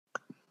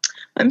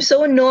I'm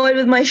so annoyed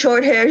with my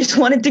short hair. I just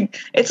wanted to.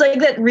 It's like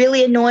that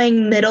really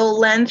annoying middle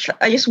length.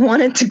 I just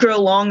want it to grow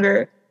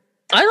longer.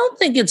 I don't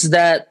think it's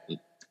that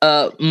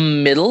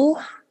middle.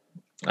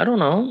 I don't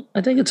know. I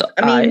think it's.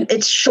 I mean,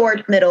 it's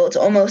short middle. It's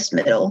almost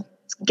middle.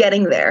 It's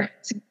getting there.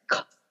 It's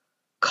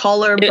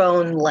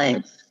collarbone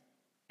length.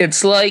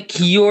 It's like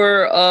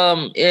your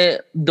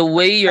the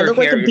way your I look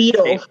hair like a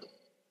beetle. shaped.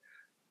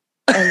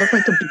 I look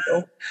like a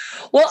beetle.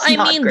 Well, It's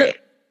not great.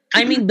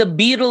 The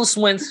Beatles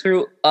went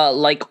through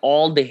like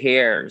all the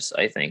hairs.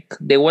 I think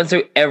they went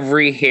through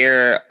every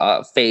hair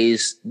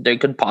phase there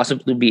could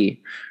possibly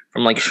be,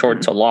 from like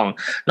short to long.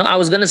 No, I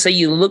was gonna say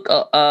you look.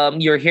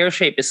 Your hair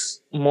shape is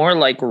more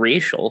like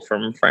Rachel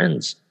from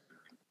Friends.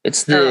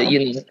 It's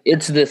the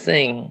it's the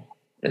thing.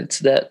 It's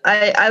that.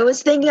 I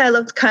was thinking I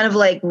looked kind of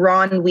like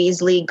Ron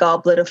Weasley,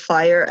 Goblet of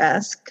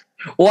Fire-esque.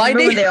 Why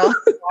Remember when they all?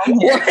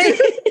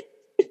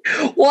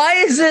 Why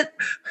is it?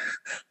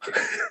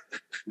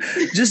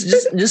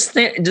 just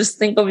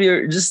think of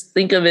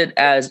it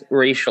as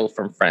Rachel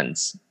from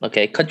Friends.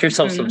 Okay, cut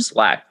yourself some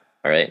slack.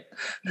 All right.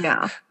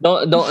 Yeah.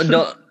 Don't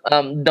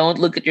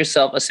look at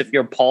yourself as if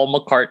you're Paul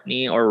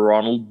McCartney or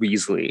Ronald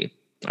Weasley.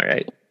 All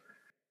right.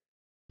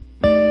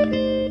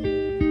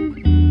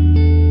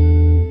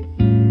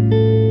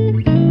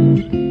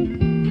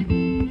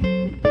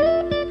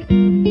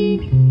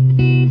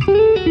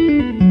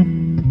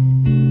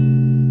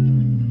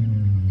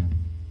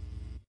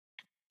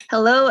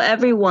 Hello,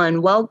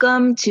 everyone.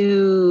 Welcome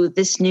to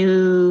this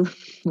new.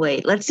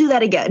 Wait, let's do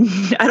that again.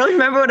 I don't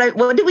remember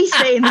what did we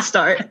say in the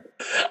start?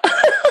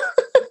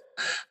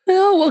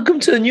 Well, welcome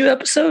to a new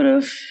episode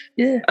of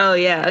Oh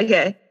yeah,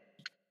 okay.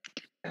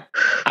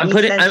 I'm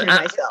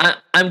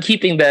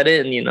keeping that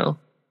in, you know.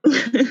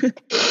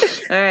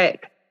 All right.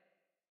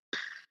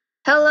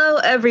 Hello,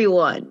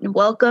 everyone.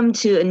 Welcome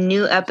to a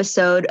new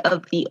episode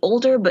of the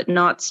Older But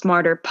Not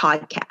Smarter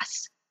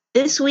podcast.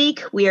 This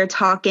week we are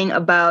talking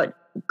about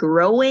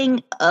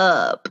growing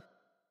up.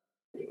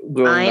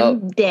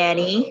 I'm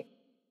Danny,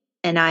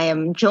 and I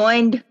am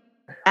joined,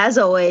 as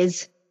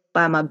always,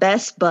 by my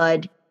best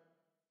bud,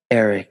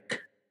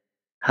 Eric.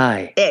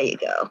 Hi. There you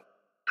go.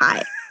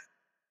 Hi.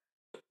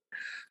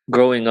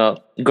 Growing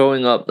up.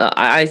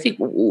 I think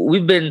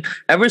we've been,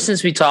 ever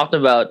since we talked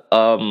about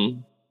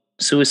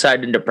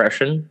suicide and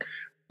depression,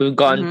 we've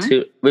gone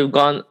through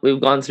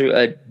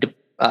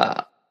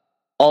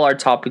all our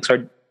topics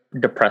are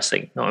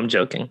depressing. No, I'm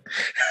joking.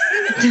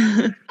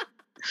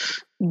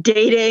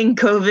 Dating,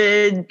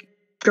 COVID,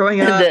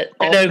 growing up.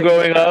 And then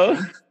growing up,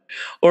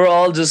 we're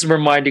all just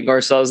reminding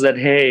ourselves that,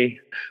 hey,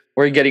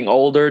 we're getting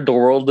older. The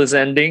world is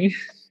ending.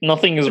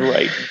 Nothing is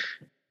right.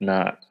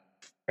 Not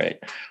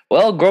right.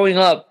 Well, growing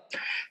up,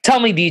 tell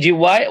me, DG,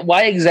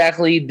 why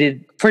exactly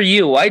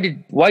why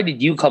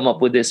did you come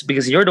up with this?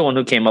 Because you're the one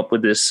who came up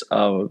with this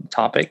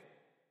topic.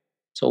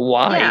 So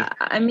why? Yeah,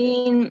 I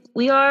mean,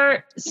 we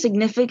are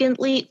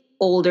significantly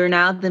older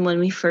now than when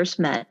we first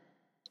met.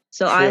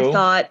 So True. I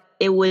thought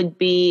it would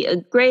be a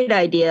great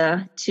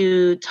idea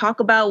to talk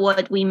about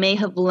what we may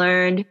have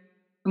learned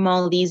from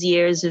all these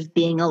years of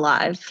being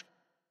alive.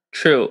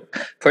 True.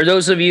 For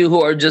those of you who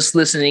are just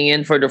listening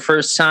in for the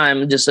first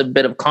time, just a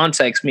bit of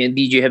context, me and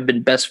DJ have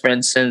been best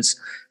friends since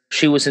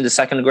she was in the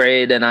 2nd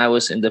grade and I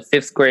was in the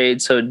 5th grade.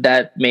 So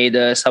that made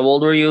us, how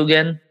old were you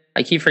again?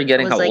 I keep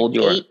forgetting how old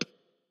you were. 8.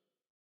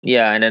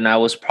 Yeah, and then I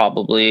was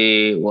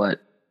probably,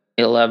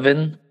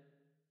 11?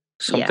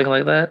 Something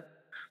like that?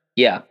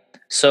 Yeah.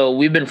 So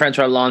we've been friends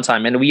for a long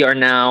time, and we are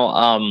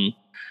now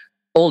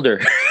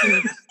older.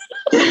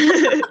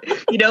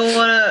 You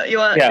want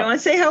to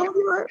say how old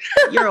you are?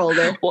 You're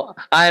older. Well,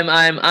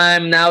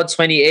 I'm now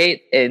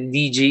 28, and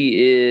DG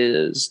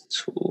is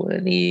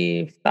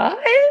 25.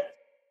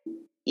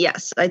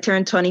 Yes, I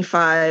turned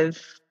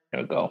 25.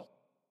 There we go.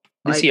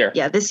 This year.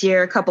 Yeah, this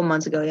year, a couple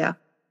months ago. Yeah.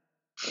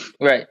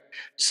 Right.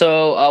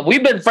 So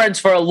we've been friends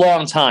for a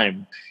long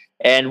time,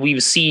 and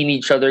we've seen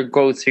each other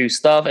go through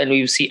stuff, and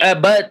we've seen.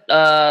 But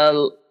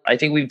I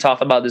think we've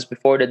talked about this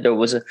before, that there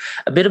was a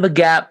bit of a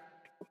gap.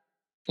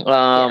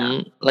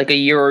 Like a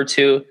year or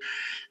two,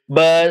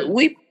 but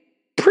we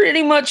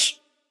pretty much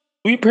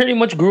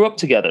grew up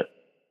together,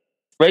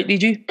 right,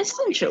 DG?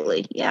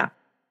 Essentially, yeah.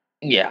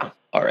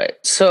 All right.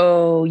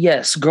 So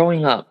yes,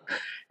 growing up,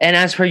 and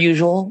as per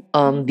usual,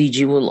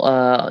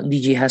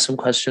 DG has some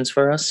questions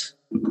for us.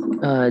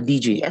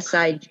 DG, yes,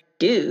 I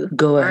do.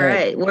 Go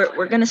ahead. All right,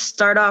 we're gonna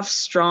start off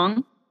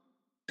strong,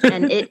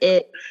 and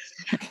it.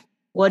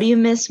 What do you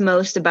miss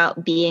most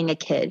about being a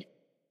kid?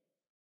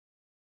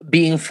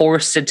 Being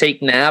forced to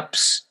take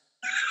naps.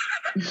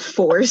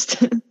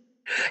 Forced.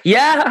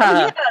 Yeah. Oh,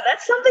 yeah,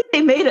 that's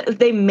something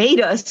they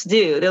made us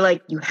do. They're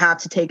like, you have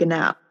to take a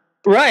nap.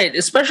 Right,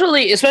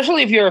 especially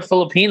if you're a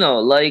Filipino.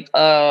 Like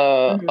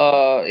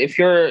if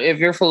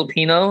you're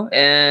Filipino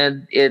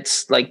and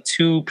it's like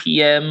 2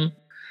 p.m.,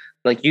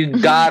 like you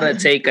gotta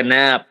take a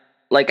nap.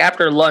 Like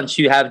after lunch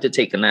you have to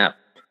take a nap.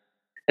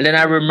 And then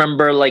I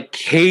remember like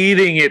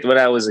hating it when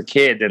I was a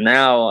kid, and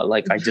now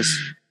like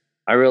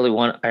I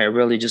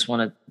really just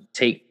want to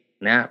take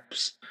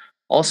naps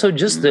Also,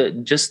 just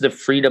the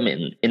freedom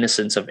and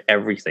innocence of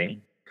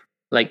everything,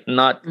 like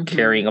not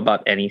caring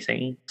about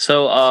anything.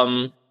 So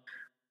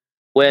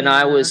when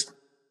I Yeah. was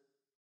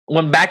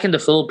when back in the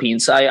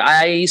Philippines,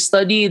 I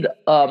studied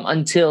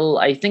until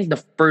I think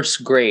the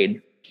first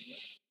grade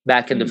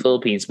back in the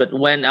Philippines. But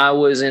when I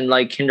was in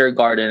like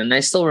kindergarten, and I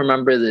still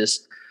remember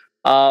this,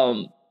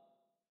 um,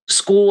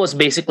 school was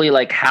basically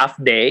like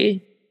half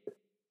day.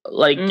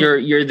 Like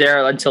you're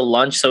there until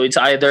lunch, so it's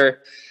either,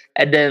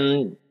 and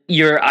then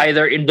you're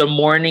either in the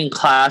morning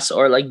class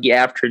or like the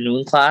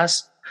afternoon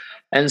class.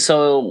 And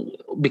so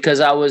because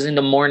I was in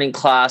the morning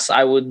class,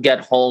 I would get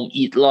home,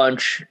 eat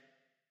lunch,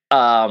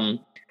 um,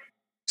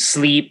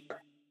 sleep,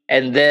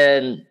 and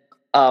then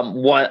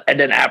and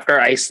then after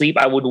I sleep,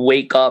 I would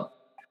wake up,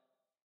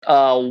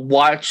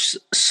 watch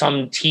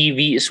some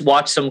TVs,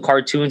 watch some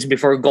cartoons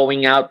before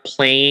going out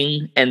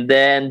playing, and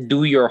then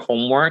do your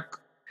homework.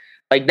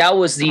 Like that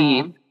was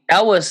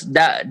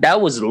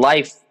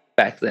life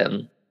back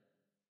then.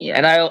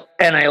 Yeah.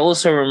 And I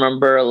also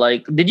remember,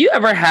 like, did you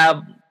ever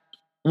have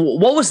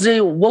what was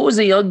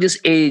the youngest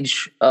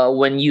age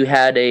when you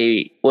had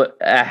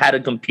had a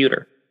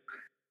computer?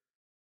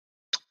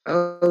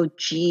 Oh,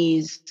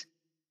 geez.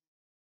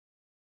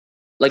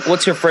 Like,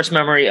 what's your first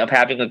memory of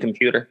having a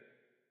computer?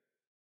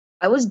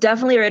 I was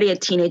definitely already a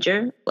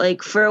teenager.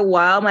 Like for a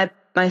while,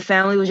 my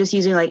family was just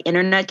using like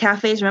internet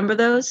cafes. Remember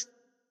those?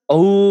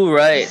 Oh,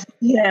 right.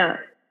 Yeah.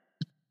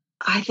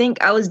 I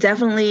think I was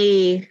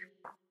definitely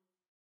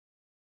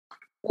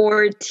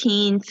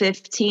 14,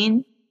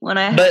 15 when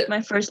I had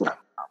my first laptop.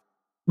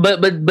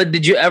 But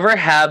did you ever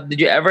have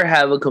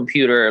a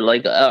computer,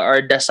 like or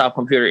a desktop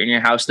computer in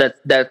your house that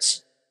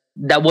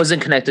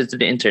wasn't connected to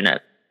the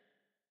internet?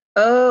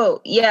 Oh,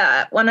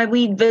 yeah. When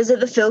we'd visit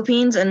the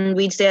Philippines and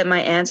we'd stay at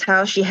my aunt's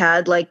house, she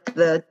had like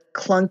the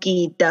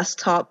clunky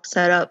desktop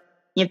setup.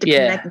 You have to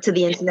connect it to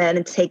the internet and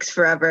it takes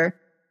forever.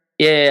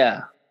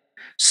 Yeah.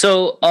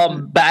 So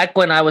back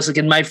when I was a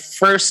kid, my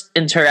first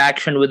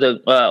interaction with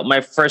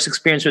my first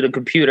experience with a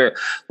computer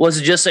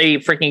was just a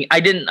freaking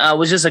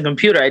was just a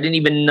computer. I didn't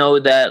even know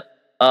that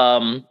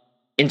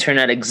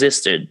internet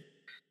existed.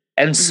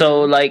 And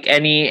so like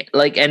any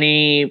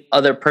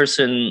other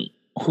person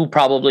who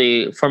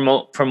probably for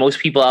most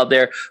people out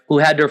there who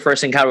had their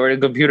first encounter with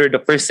a computer, the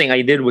first thing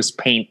I did was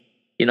Paint,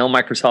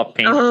 Microsoft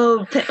Paint.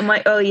 Oh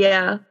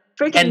yeah.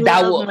 Freaking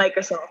love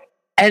Microsoft.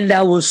 And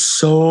that was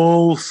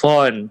so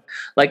fun.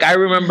 Like I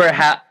remember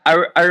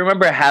I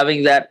remember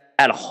having that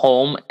at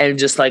home and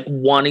just like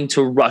wanting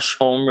to rush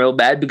home real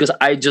bad because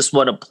I just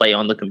want to play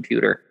on the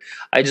computer.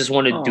 I just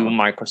want to do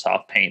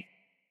Microsoft Paint.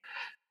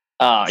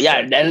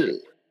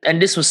 And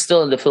this was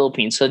still in the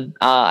Philippines. So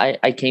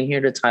I came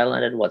here to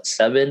Thailand at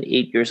 7,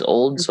 8 years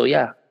old. So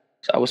yeah,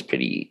 so I was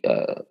pretty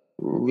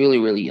really,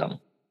 really young.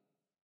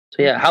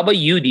 So yeah, how about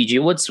you, DG?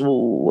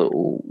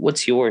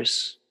 What's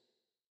yours?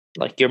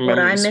 Like your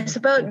memories? What I miss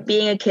about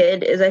being a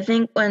kid is I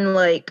think when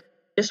like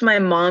just my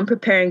mom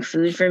preparing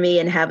food for me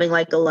and having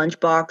like a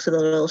lunchbox with a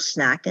little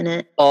snack in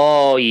it.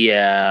 Oh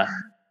yeah.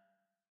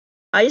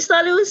 I just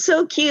thought it was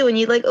so cute when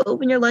you like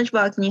open your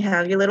lunchbox and you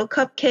have your little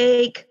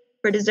cupcake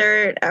for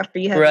dessert after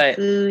you have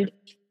food.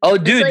 Oh,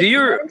 dude,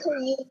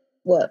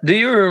 do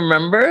you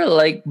remember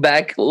like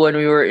back when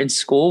we were in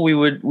school, we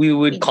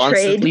would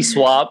constantly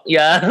swap.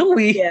 Yeah,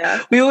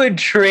 we would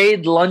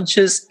trade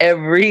lunches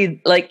every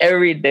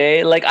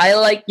day. Like I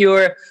like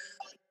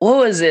what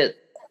was it?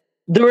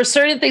 There were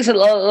certain things that,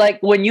 like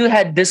when you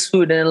had this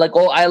food and like,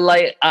 I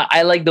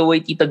like the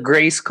way Tita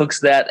Grace cooks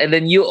that, and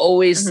then you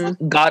always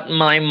got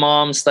my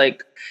mom's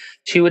like.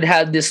 She would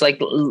have this like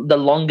the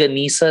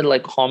longanisa,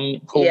 like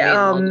homemade.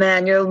 Yeah, oh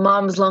man, your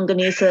mom's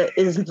longanisa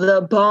is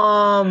the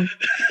bomb.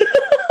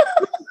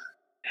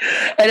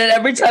 And then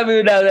every time we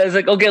would have that, I was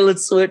like, okay,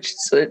 let's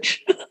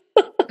switch.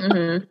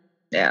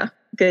 Yeah,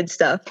 good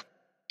stuff.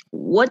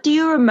 What do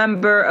you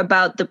remember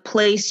about the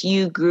place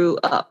you grew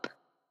up?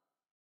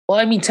 Well,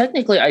 I mean,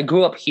 technically, I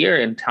grew up here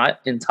in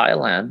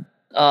Thailand.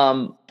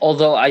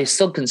 Although I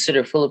still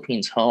consider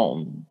Philippines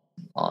home.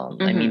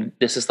 I mean,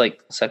 this is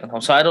like second home,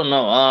 so I don't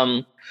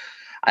know.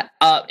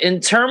 In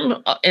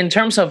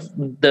terms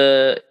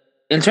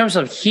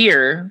of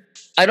here,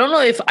 I don't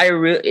know if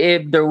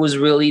if there was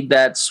really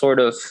that sort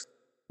of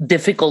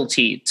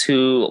difficulty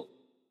to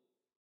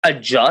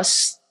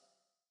adjust.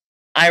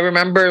 I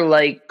remember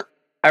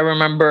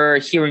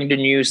hearing the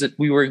news that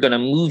we were gonna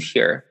move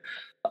here,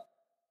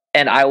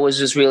 and I was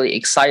just really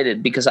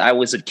excited because I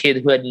was a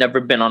kid who had never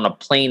been on a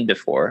plane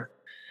before,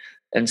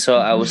 and so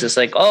I was just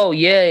like, oh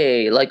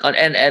yay, like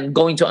and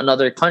going to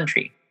another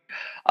country.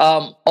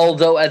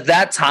 Although at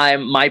that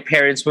time my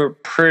parents were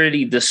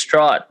pretty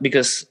distraught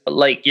because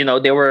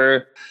they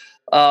were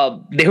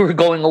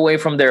going away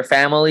from their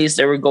families,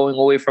 they were going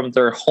away from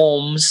their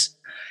homes,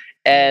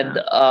 and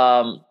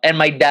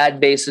my dad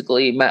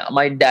basically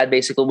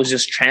was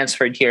just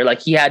transferred here.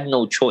 Like he had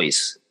no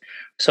choice.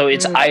 So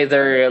it's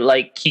either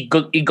like he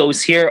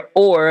goes here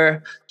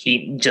or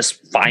he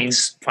just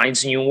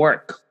finds new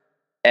work,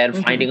 and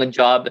finding a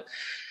job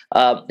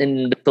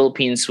in the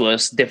Philippines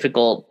was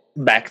difficult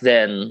back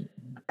then.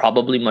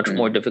 probably much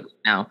more Mm. difficult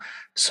now.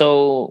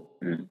 So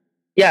Mm.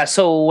 yeah,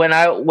 so when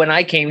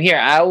I came here,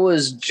 I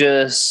was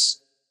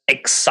just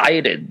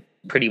excited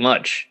pretty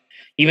much.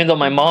 Even though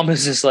my mom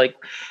is just like,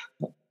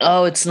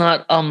 "Oh, it's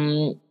not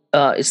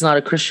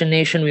a Christian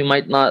nation. We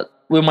might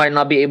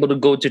not be able to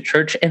go to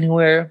church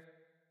anywhere."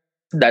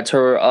 That's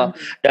her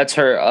that's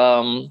her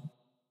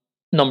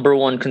number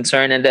one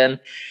concern. And then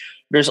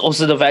there's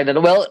also the fact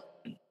that, well,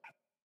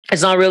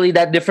 it's not really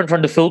that different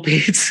from the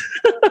Philippines.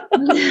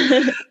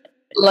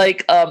 Like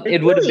It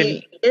it would have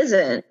been. really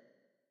isn't.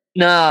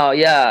 No,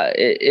 yeah,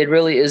 it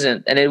really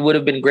isn't. And it would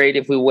have been great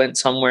if we went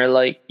somewhere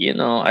like,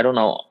 I don't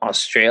know,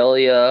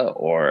 Australia,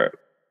 or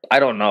I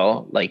don't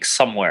know, like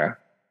somewhere.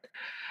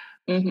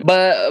 Mhm.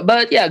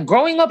 But yeah,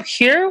 growing up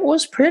here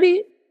was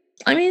pretty,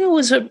 I mean,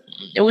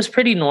 it was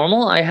pretty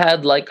normal. I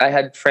had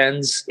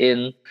friends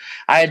in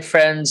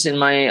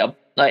my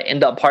in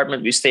the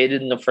apartment we stayed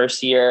in the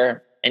first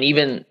year, and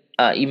even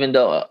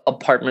the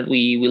apartment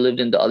we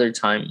lived in the other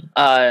time,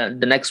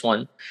 the next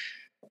one,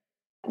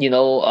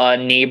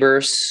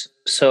 neighbors,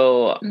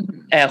 so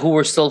Mhm.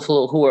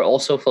 who were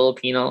also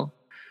Filipino.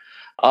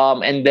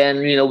 And then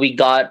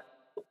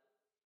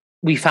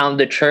we found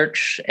the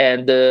church,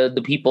 and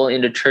the people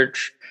in the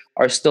church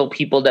are still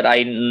people that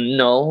I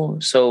know.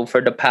 So for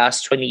the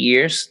past 20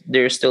 years,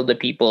 they're still the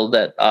people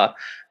that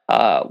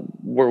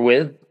were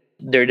with.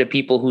 They're the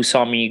people who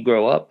saw me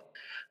grow up.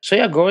 So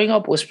yeah, growing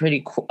up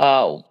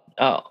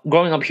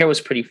here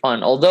was pretty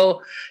fun.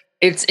 Although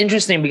it's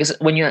interesting because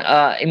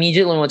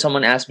immediately when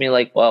someone asks me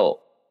like, well,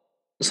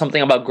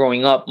 something about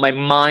growing up, my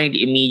mind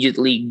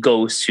immediately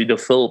goes to the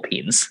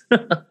Philippines.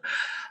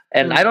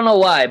 And I Mm. don't know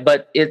why,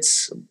 but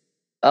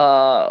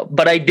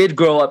I did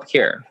grow up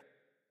here.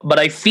 But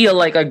I feel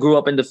like I grew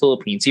up in the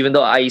Philippines, even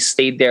though I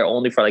stayed there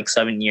only for like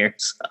 7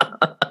 years,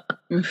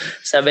 Mm.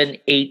 7,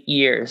 8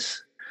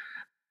 years.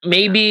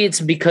 Maybe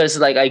it's because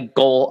like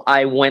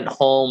I went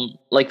home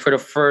like for the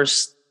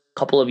first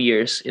couple of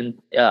years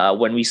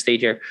when we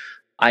stayed here.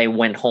 I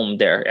went home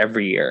there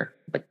every year.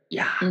 But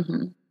yeah,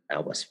 Mhm.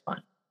 that was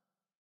fun.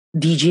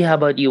 DG, how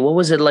about you? What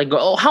was it like?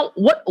 Oh,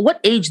 what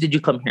age did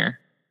you come here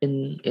I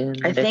in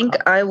think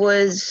Bangkok? I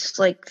was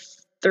like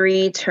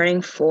 3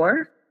 turning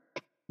 4.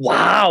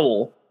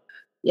 Wow.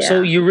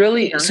 So Yeah. you Pretty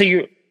really, young. so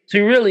you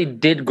really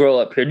did grow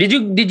up here.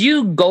 Did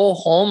you go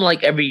home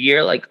like every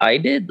year, like I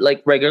did,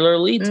 like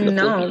regularly to the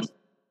No, Philippines?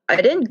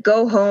 I didn't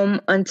go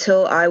home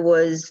until I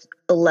was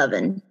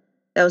 11.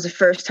 That was the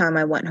first time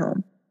I went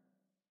home.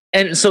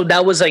 And so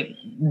that was like,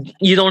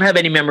 you don't have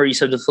any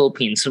memories of the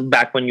Philippines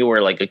back when you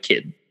were like a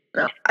kid.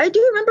 No, I do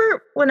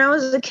remember when I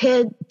was a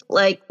kid,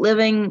 like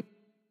living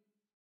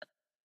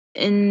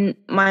in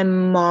my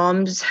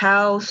mom's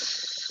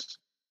house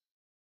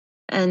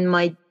and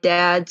my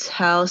dad's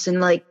house,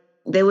 and like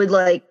they would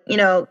like,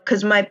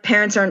 because my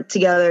parents aren't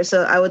together,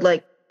 so I would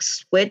like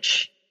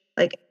switch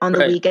like on the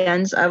Right.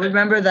 weekends. I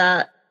remember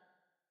that.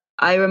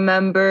 I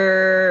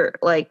remember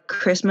like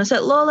Christmas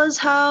at Lola's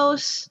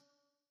house,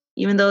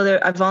 even though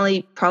I've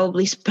only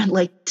probably spent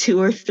like 2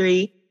 or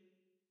 3.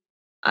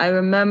 I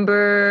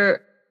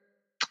remember.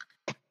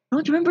 I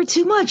don't remember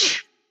too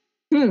much.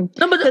 No,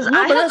 but Because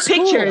I have that's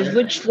pictures, cool.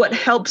 which what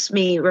helps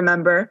me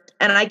remember,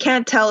 and I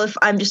can't tell if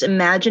I'm just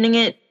imagining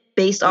it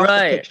based off the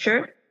Right.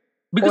 picture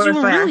Because or you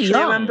if were I really actually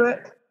young. remember it.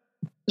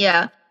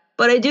 Yeah,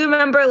 but I do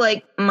remember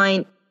like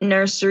my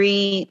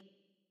nursery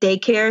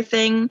daycare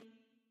thing,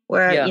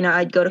 where Yeah.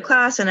 I'd go to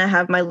class and I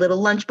have my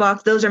little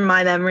lunchbox. Those are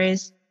my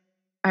memories.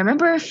 I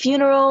remember a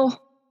funeral.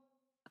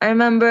 I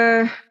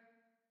remember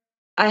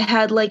I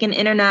had like an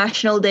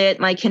international day at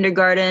my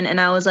kindergarten, and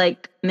I was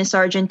like Miss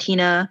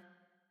Argentina,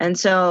 and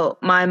so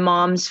my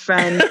mom's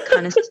friend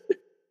kind of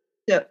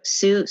So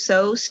sewed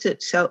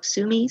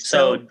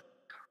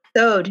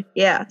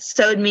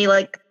me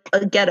like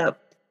a getup.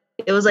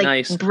 It was like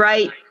nice.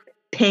 bright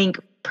pink,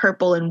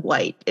 purple, and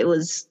white.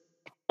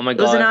 Oh my It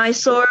was an gosh.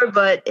 eyesore,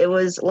 but it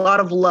was a lot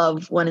of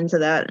love went into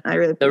that. I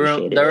really That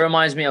appreciated it.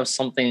 reminds me of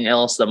something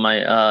else that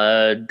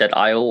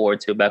I wore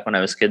to back when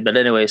I was a kid. But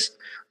anyways,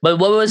 but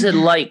what was it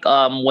like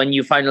when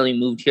you finally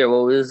moved here?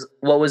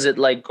 What was it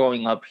like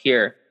growing up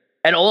here?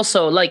 And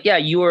also like, yeah,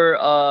 you're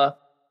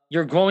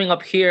growing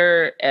up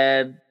here,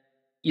 and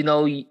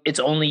it's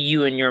only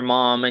you and your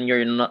mom, and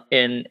you're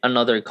in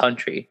another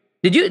country.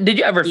 Did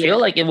you ever Yeah. feel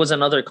like it was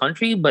another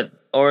country,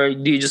 or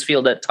do you just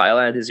feel that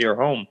Thailand is your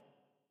home?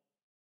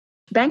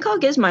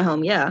 Bangkok is my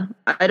home, yeah.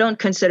 I don't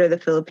consider the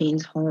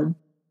Philippines home.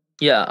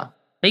 Yeah,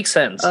 makes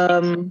sense.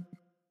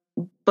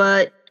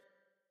 But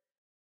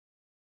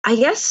I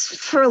guess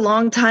for a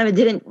long time it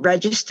didn't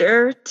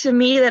register to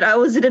me that I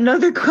was in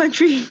another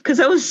country because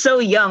I was so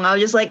young. I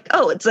was just like,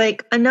 oh, it's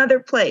like another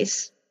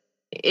place.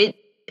 It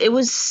it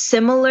was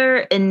similar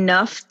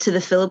enough to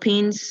the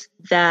Philippines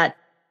that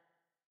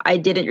I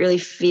didn't really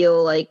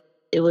feel like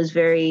it was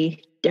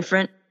very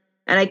different.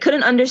 And I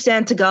couldn't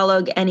understand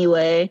Tagalog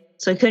anyway,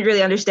 so I couldn't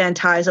really understand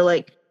Thai. So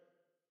like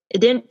it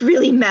didn't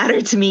really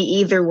matter to me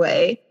either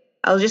way.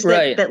 I was just like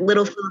Right. that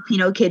little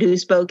Filipino kid who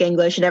spoke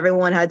English and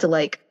everyone had to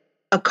like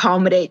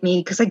accommodate me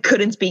because I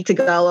couldn't speak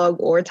Tagalog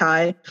or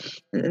Thai.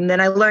 And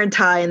then I learned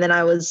Thai, and then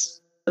it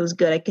was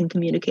good. I can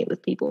communicate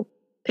with people.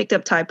 Picked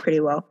up Thai pretty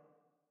well.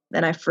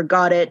 Then I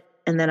forgot it,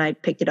 and then I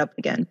picked it up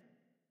again.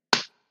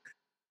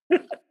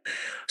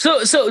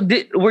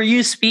 Were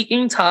you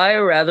speaking Thai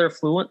rather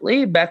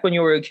fluently back when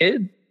you were a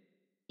kid?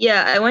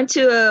 Yeah, I went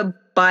to a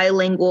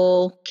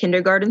bilingual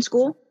kindergarten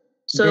school.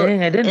 So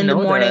Dang, I didn't in the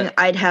know morning, that.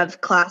 I'd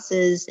have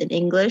classes in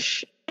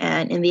English,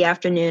 and in the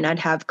afternoon, I'd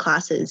have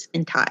classes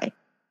in Thai.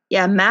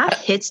 Yeah,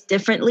 math hits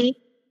differently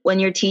when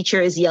your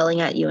teacher is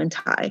yelling at you in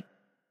Thai.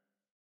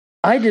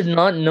 I did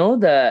not know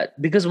that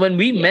because when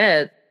we Yeah.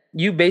 met,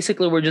 you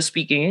basically were just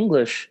speaking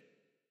English.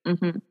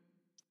 Mm-hmm.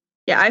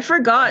 Yeah, I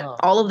forgot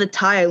all of the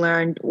Thai I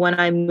learned when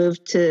I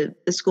moved to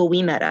the school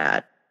we met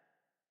at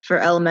for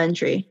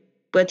elementary.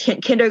 But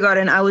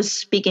kindergarten, I was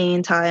speaking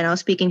in Thai, and I was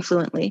speaking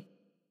fluently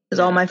because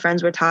all my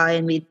friends were Thai,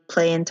 and we'd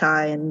play in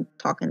Thai and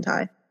talk in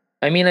Thai.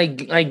 I mean,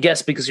 I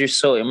guess because you're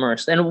so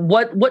immersed. And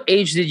what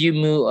age did you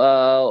move?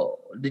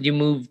 Did you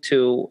move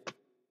to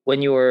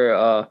when you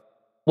were?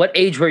 What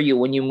age were you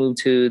when you moved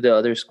to the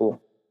other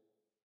school?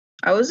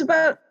 I was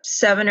about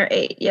 7 or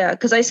 8. Yeah,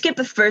 because I skipped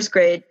the first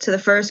grade. To the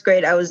first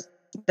grade,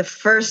 the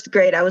first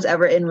grade I was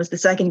ever in was the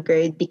second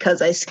grade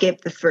because I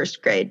skipped the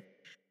first grade.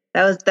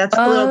 That's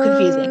a little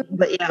confusing,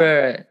 but yeah.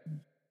 Right.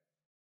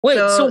 Wait,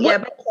 so what? Yeah,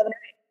 about 7 or 8.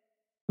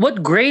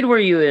 What grade were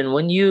you in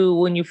when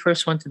you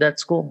first went to that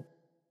school?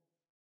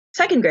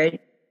 Second grade,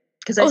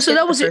 because I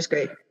skipped the first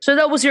grade. So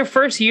that was your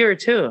first year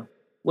too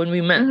when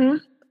we met. Mm-hmm.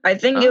 I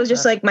think it was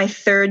just like my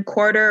third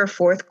quarter or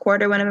fourth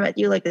quarter when I met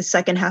you, like the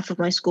second half of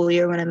my school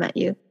year when I met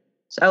you.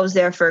 So I was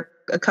there for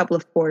a couple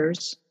of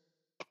quarters.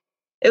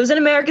 It was an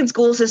American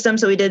school system,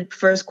 so we did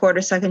first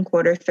quarter, second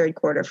quarter, third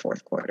quarter,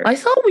 fourth quarter. I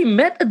thought we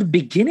met at the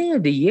beginning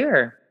of the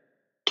year.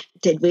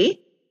 Did we?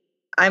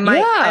 I might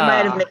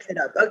have mixed it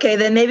up. Okay,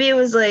 then maybe it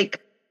was like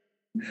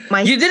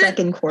my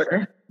second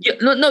quarter.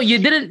 No, you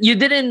didn't. You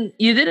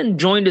didn't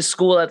join the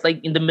school at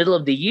like in the middle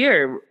of the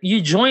year.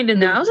 You joined in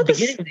the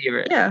beginning of the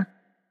year. Yeah.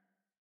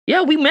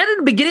 Yeah, we met at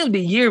the beginning of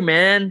the year,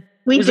 man.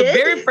 We did? The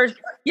very first.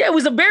 Yeah, it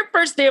was the very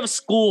first day of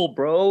school,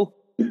 bro.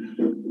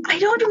 I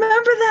don't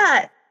remember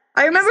that.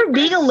 I remember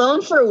being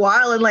alone for a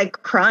while and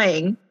like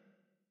crying.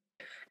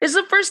 It's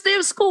the first day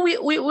of school.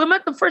 We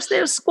met the first day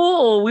of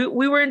school.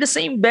 We were in the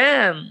same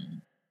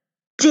band.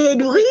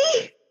 Did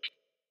we?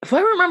 If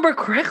I remember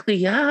correctly,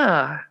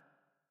 yeah.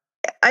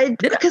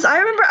 Because I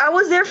remember I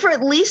was there for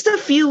at least a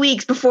few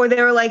weeks before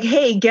they were like,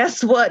 "Hey,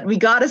 guess what? We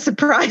got a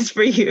surprise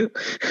for you."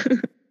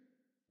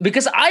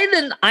 Because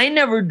I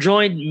never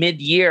joined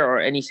mid-year or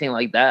anything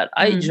like that.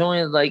 I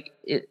joined like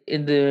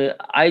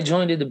I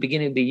joined at the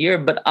beginning of the year,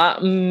 but I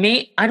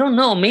don't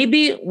know.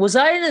 Maybe was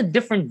I in a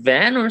different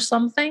van or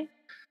something?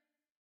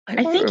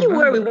 I think you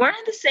were. We weren't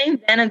in the same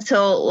van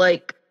until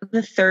like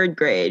the third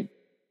grade.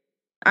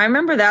 I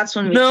remember that's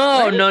when we.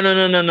 No.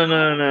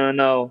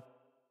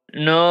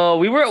 No,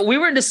 we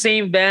were in the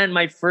same band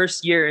my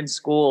first year in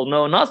school.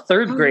 No, not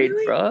third grade,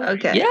 really? bro.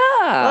 Okay. Yeah.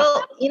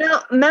 Well,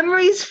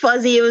 memory's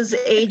fuzzy. It was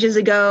ages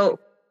ago.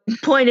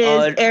 Point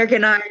is, Eric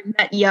and I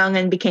met young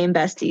and became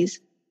besties.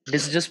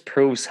 This just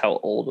proves how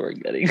old we're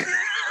getting.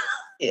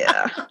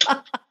 Yeah.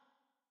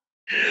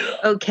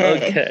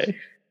 Okay.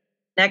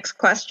 Next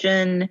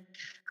question.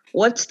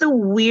 What's the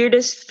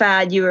weirdest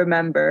fad you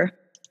remember?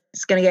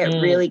 It's gonna get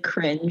really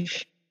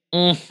cringe.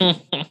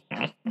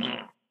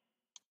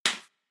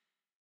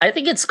 I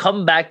think it's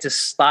come back to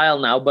style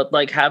now, but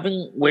like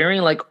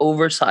wearing like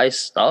oversized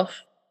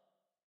stuff.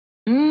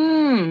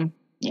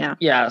 Yeah.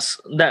 Yes.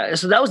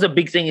 That was the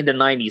big thing in the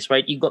 90s,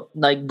 right? You go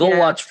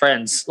watch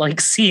Friends, like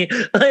see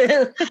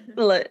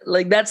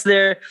like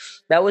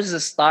that was the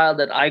style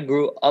that I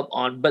grew up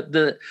on. But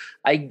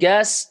I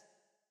guess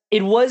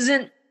I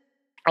wasn't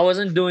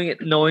doing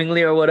it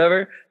knowingly or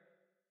whatever.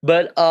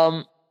 But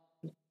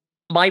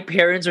my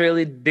parents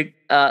really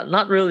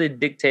not really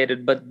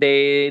dictated, but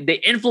they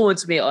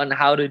influenced me on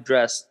how to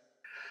dress,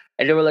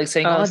 and they were like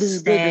saying, "Oh, this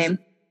is good.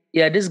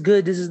 This is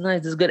good. This is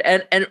nice. This is good."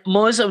 And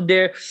most of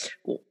their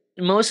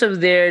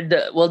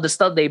the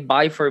stuff they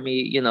buy for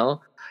me,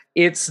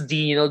 it's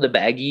the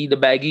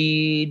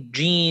baggy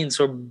jeans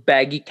or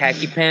baggy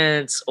khaki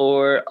pants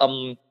or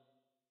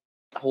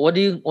what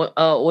do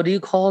you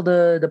call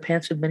the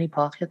pants with many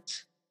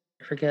pockets?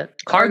 I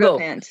forget. Cargo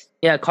pants.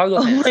 Yeah,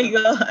 cargo pants. Oh my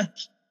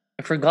gosh.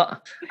 I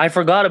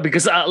forgot it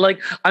because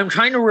I'm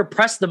trying to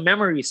repress the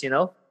memories, So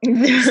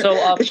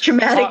the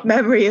traumatic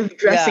memory of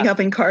dressing up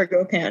in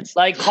cargo pants,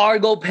 like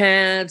cargo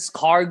pants,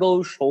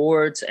 cargo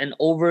shorts, and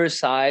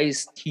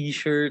oversized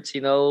t-shirts,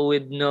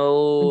 with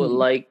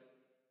no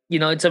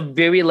it's a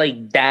very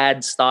like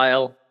dad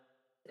style,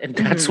 and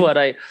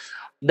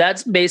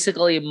that's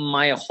basically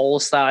my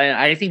whole style.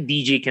 I think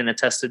DG can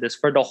attest to this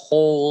for the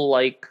whole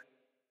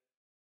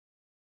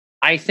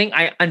I think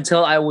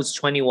until I was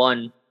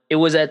 21. It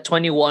was at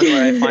 21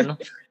 where I finally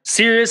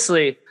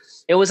seriously.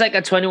 It was like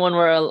at 21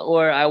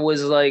 where I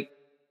was like,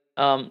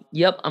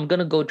 yep, I'm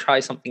gonna go try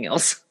something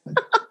else.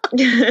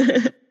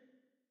 The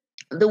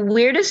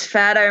weirdest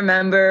fad I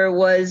remember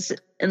was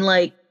in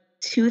like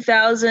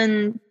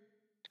 2010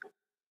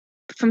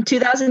 from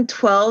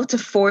 2012 to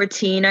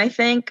 14, I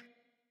think,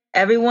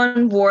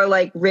 everyone wore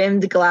like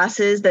rimmed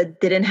glasses that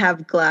didn't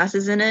have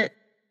glasses in it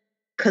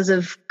because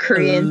of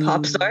Korean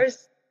pop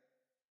stars.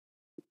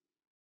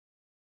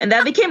 And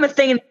that became a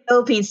thing in the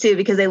Philippines too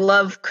because they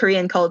love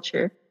Korean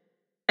culture.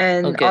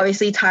 And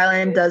obviously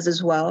Thailand does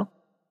as well.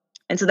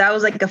 And so that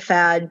was like a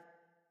fad.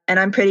 And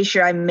I'm pretty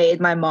sure I made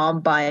my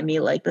mom buy me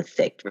like the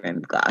thick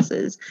rimmed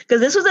glasses.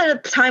 Because this was at a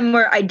time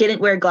where I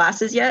didn't wear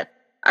glasses yet.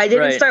 I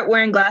didn't start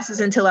wearing glasses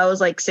until I was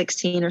like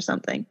 16 or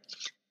something.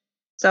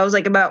 So I was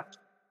like about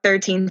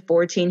 13,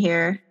 14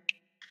 here.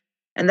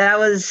 And that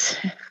was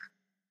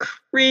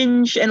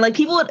cringe. And like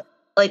people would,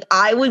 like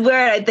I would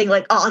wear it. I'd think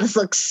like, oh, this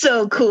looks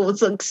so cool.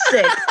 This looks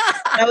sick.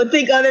 I would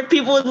think other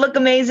people would look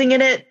amazing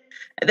in it.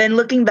 And then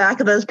looking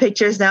back at those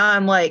pictures now,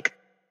 I'm like,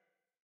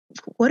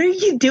 what are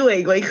you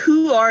doing? Like,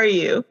 who are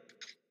you?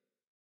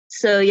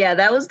 So yeah,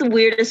 that was the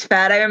weirdest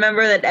fad. I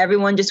remember that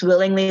everyone just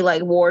willingly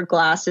like wore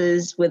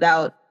glasses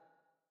without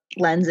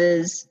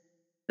lenses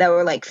that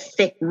were like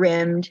thick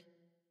rimmed.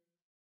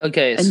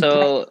 Okay,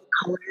 so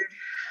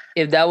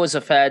if that was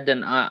a fad,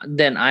 then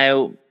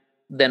I'll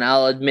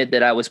admit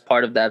that I was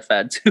part of that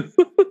fad too.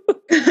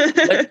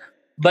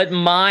 but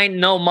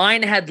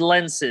mine had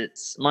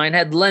lenses. Mine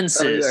had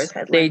lenses. Oh, yours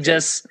had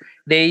lenses.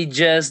 They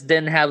just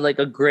didn't have like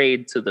a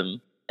grade to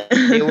them.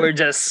 They were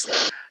just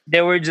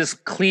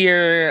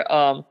clear.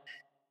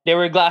 They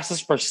were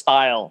glasses for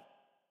style.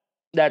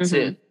 That's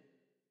it.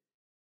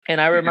 And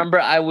I remember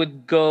I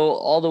would go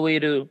all the way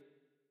to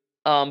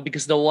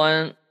because the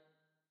one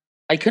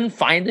I couldn't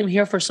find them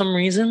here for some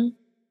reason.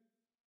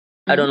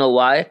 I don't know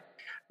why.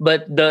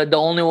 But the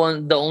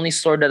only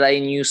store that I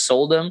knew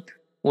sold them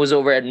was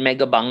over at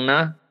Mega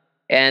Bangna.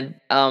 And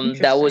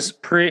that was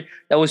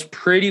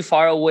pretty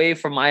far away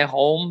from my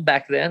home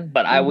back then,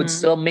 but I would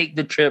still make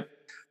the trip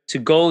to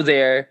go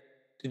there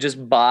to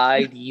just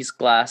buy these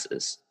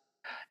glasses.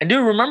 And do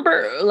you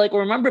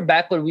remember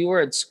back when we were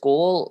at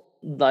school,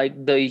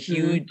 like the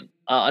huge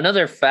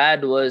another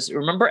fad was,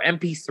 remember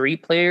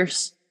MP3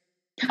 players?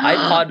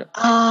 iPod.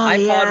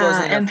 iPod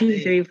wasn't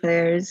MP3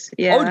 players.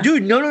 Yeah. Oh,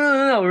 dude,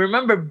 no.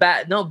 Remember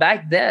back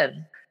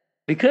then,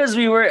 because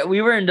we were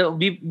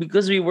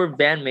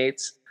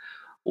bandmates.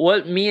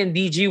 What me and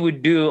DG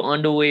would do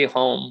on the way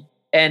home,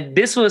 and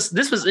this was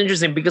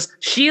interesting because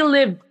she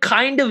lived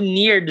kind of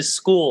near the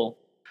school,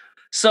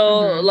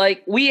 so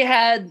like we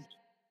had,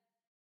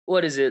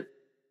 what is it?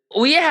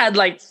 We had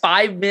like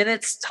 5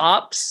 minutes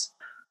tops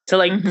to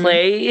like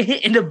play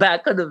in the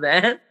back of the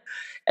van,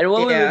 and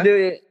what we would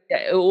do.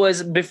 It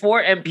was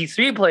before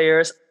MP3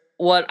 players.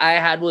 What I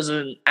had was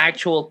an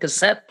actual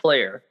cassette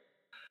player.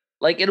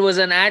 Like it was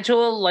an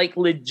actual like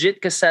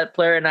legit cassette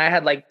player, and I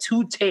had like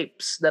 2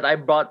 tapes that I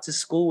brought to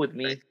school with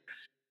me.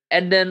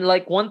 And then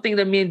like one thing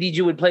that me and DJ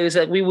would play was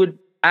that we would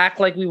act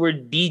like we were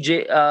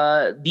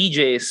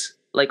DJs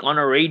like on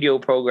a radio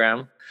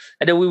program.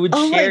 And then we would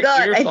share. Oh my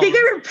god, earphones. I think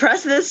I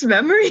repressed this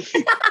memory.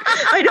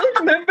 I don't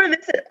remember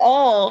this at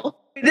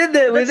all. We did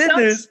this. We did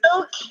this.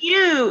 So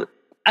cute.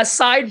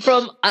 Aside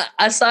from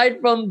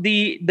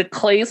the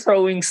clay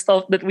throwing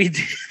stuff that we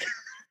did.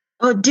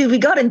 Oh, dude, we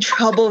got in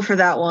trouble for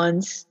that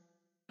once.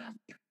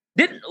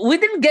 We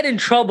didn't get in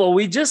trouble.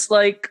 We just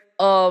like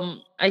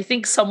I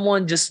think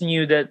someone just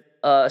knew that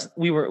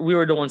we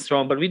were the ones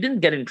throwing, but we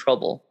didn't get in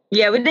trouble.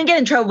 Yeah, we didn't get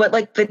in trouble, but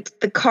like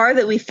the car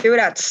that we threw it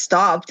at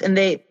stopped, and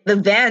the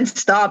van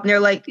stopped, and they're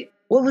like,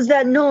 "What was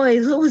that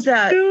noise? What was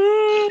that?"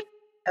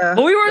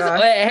 But we were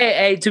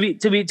hey to be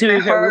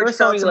fair, we were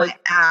throwing like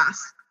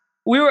ass.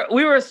 We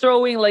were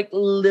throwing like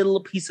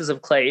little pieces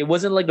of clay. It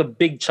wasn't like a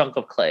big chunk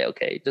of clay.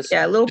 Okay,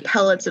 little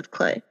pellets of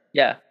clay.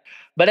 Yeah,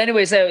 but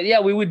anyway, so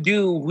yeah, we would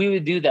do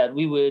that.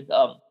 We would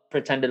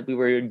pretend that we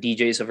were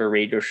DJs of a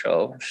radio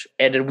show,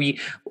 and then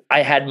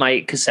I had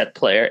my cassette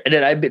player, and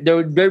then there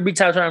would be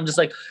times where I'm just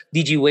like,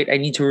 DJ, wait, I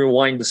need to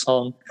rewind the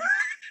song.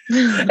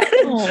 and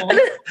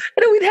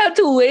then we'd have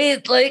to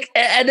wait, like,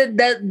 and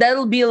then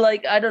that'll be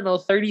like, I don't know,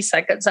 30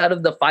 seconds out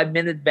of the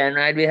 5-minute van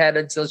ride we had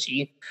until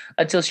she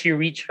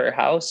reached her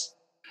house.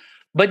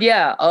 But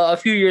yeah, a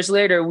few years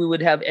later, we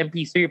would have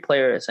MP3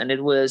 players, and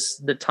it was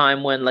the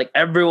time when like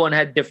everyone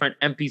had different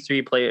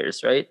MP3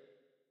 players, right?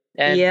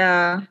 And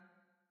yeah,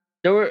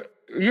 there were.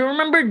 You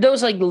remember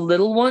those like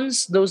little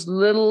ones? Those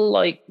little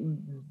like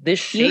this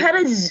shape? You had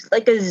a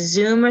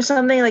Zoom or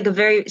something, like a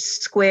very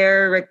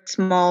square,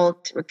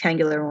 small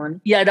rectangular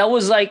one. Yeah, that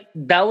was like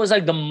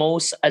the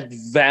most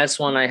advanced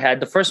one I had.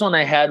 The first one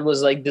I had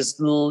was like this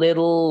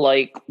little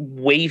like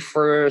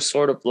wafer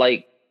sort of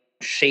like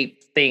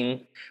shaped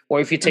thing, where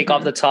if you take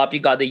off the top, you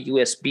got the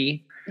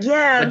USB.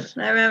 Yeah,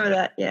 I remember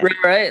that. Yeah.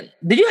 Right.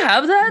 Did you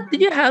have that? Did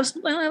you have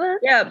something like that?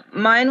 Yeah,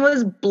 mine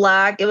was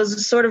black. It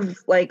was sort of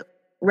like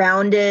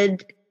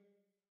rounded,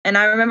 and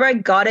I remember I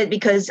got it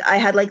because I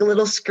had like a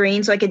little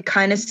screen so I could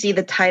kind of see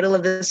the title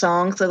of the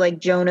song, so like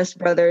Jonas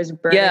Brothers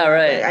Burning. Yeah,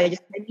 right. I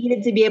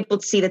needed to be able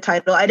to see the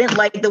title. I didn't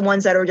like the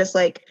ones that were just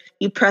like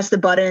you press the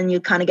button and you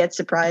kind of get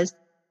surprised.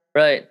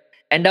 Right.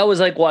 And that was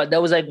like what?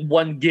 That was like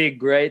 1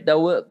 gig, right? That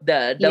was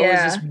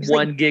just It's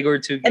like, 1 gig or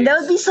 2 and that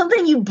would gigs. be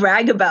something you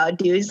brag about,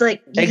 dude. It's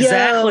like, yo, my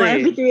Exactly.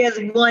 MP3 has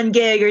 1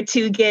 gig or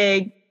 2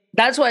 gig.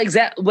 That's why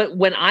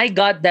when I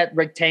got that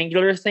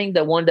rectangular thing,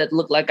 the one that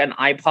looked like an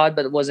iPod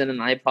but it wasn't an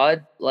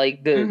iPod,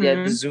 like the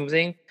Mm-hmm. Zoom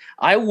thing,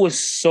 I was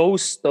so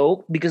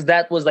stoked because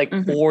that was like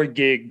Mm-hmm. 4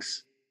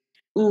 gigs.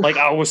 Oof. Like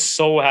I was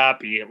so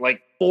happy.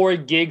 Like 4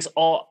 gigs.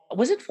 All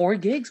was it 4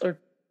 gigs or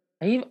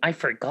I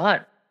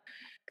forgot.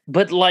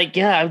 But like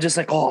yeah, I'm just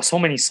like oh, so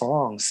many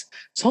songs,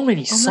 so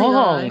many Oh my gosh.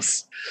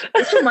 songs.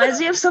 This reminds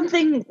me of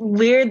something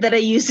weird that I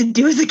used to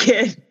do as a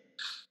kid.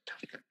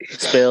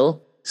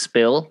 Spill.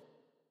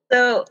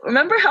 So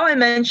remember how I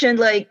mentioned,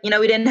 like, we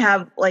didn't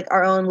have like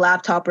our own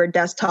laptop or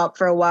desktop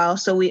for a while,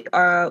 so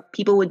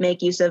people would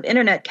make use of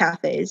internet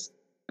cafes.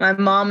 My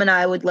mom and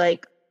I would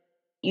like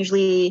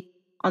usually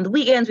on the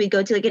weekends we'd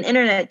go to like an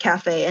internet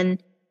cafe,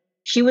 and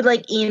she would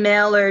like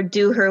email or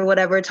do her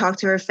whatever, talk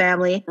to her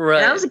family. And I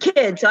Right. was a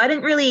kid, so I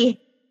didn't really,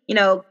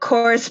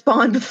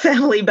 correspond with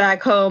family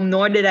back home,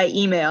 nor did I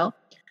email.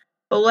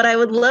 But what I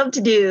would love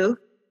to do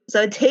is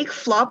I would take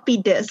floppy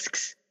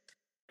disks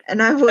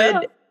and I would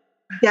Yeah.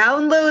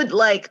 download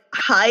like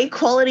high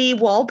quality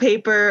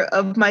wallpaper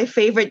of my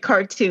favorite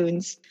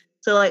cartoons.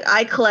 So like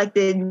I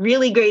collected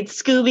really great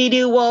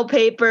Scooby-Doo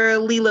wallpaper,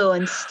 Lilo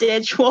and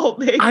Stitch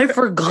wallpaper. I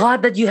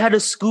forgot that you had a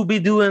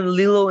Scooby Doo and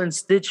Lilo and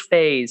Stitch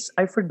phase.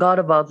 I forgot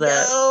about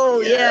that.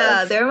 Oh yeah,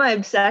 Yes. they're my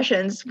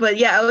obsessions. But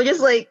yeah, I would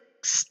just like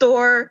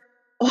store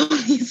all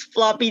these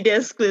floppy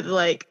disks with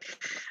like,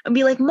 and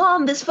be like,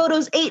 Mom, this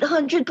photo's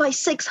 800 by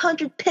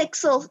 600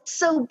 pixels. It's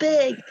so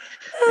big.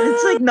 And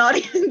it's like not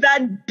even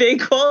that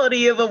big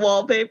quality of a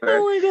wallpaper.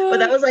 Oh my god. But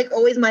that was like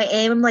always my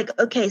aim. I'm like,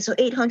 okay, so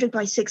 800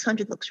 by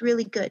 600 looks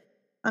really good.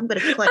 I'm going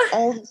to collect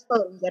all these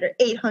photos that are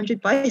 800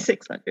 by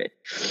 600.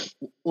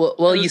 Well,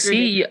 That you was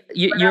see, ridiculous.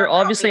 But you're now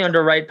obviously it's on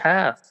the right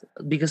path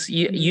because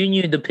you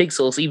knew the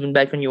pixels even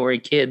back when you were a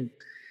kid,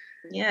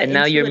 yeah, and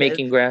now you're intuitive.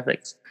 making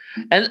graphics.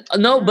 And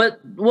no, Yeah. but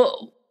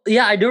well,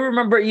 yeah, I do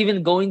remember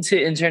even going to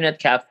internet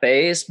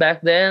cafes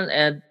back then,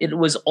 and it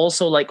was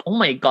also like, oh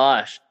my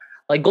gosh,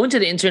 like going to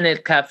the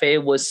internet cafe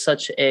was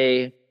such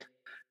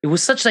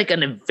like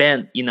an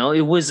event, you know.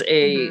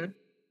 Mhm.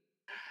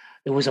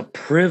 It was a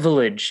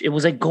privilege. It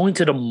was like going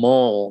to the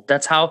mall.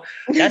 That's how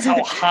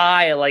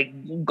high like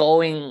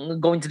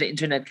going to the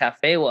internet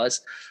cafe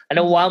was. And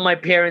then while my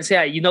parents,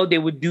 yeah, they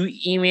would do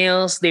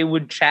emails, they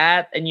would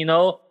chat, and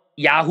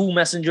Yahoo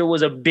Messenger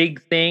was a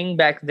big thing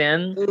back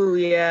then. Ooh,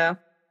 yeah.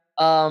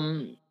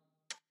 Um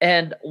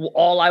and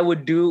all I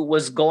would do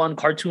was go on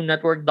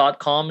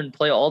cartoonnetwork.com and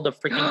play all the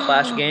freaking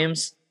Flash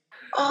games.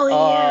 Oh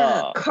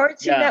yeah, Yeah.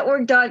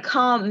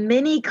 cartoonnetwork.com,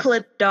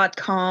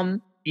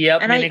 miniclip.com.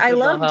 Yep, And I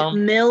loved miniclip.com.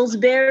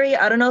 Millsberry.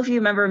 I don't know if you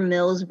remember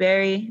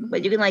Millsberry,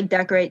 but you can like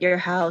decorate your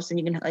house and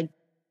you can like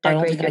I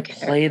don't decorate think I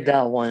your played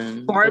that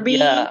one. But Barbie,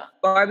 yeah.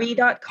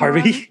 Barbie.com.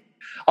 Barbie?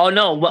 Oh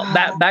no! Well,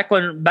 Wow. back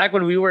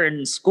when we were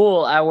in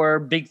school, our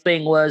big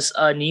thing was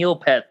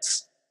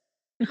Neopets.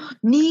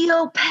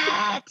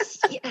 Neopets.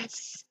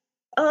 Yes.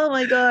 Oh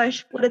my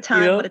gosh. What a You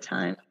time. know, What a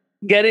time.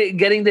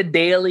 getting the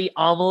daily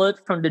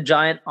omelet from the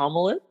giant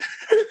omelet,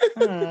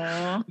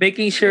 Aww.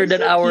 making sure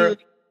That's that so our cute.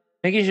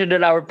 making sure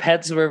that our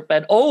pets were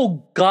fed.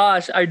 Oh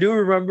gosh, I do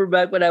remember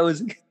back when I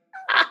was.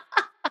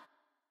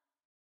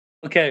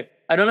 Okay,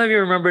 I don't know if you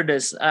remember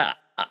this. I've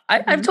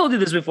Mhm. told you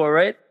this before,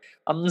 right?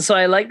 So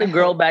I like the I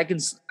girl hope.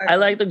 I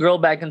like the girl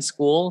back in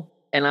school,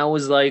 and I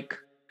was like,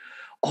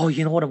 oh,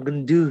 you know what I'm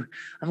gonna do?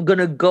 I'm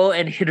gonna go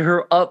and hit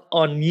her up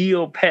on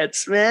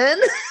Neopets, man.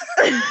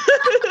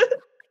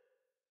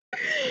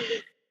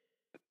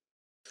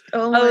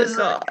 Oh I my was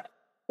god.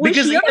 Was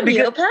because she on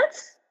because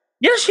Neopets?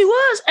 yeah, she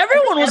was. I think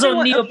Everyone was on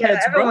everyone, yeah, Neopets,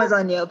 bro. everyone was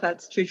on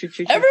Neopets.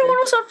 True. Everyone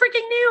was on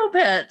freaking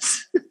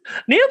Neopets.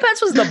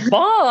 Neopets was the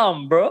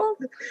bomb, bro.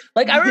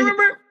 Like I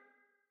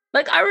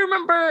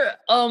remember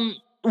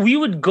we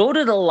would go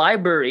to the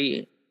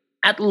library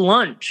at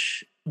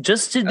lunch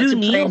just to do To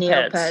play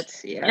Neopets.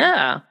 Neopets, yeah.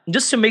 Yeah,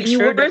 just to make And you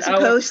sure weren't that our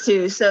supposed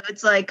to, so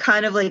it's like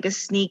kind of like a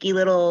sneaky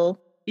little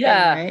thing,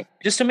 yeah, right?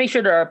 just to make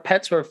sure that our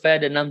pets were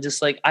fed. And I'm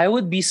just like, I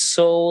would be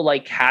so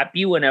like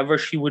happy whenever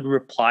she would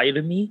reply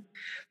to me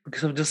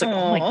because I'm just like,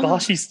 oh my Aw.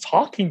 gosh, she's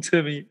talking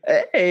to me.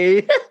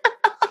 Hey.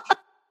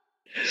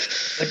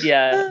 But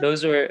yeah, Aw.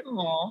 those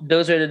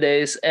are the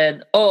days.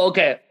 And oh,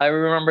 okay, I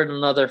remembered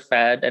another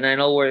fad, and I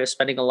know we're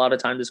spending a lot of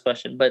time this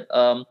question, but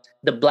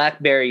the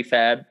BlackBerry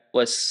fad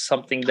was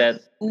something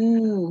that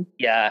Ooh.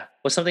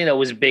 was something that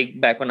was big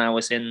back when I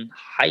was in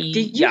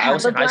Did you I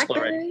was have in a high school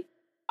already. BlackBerry?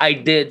 I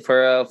did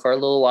for a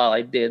little while.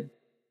 I did,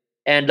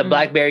 and the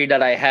BlackBerry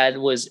that I had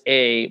was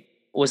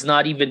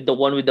not even the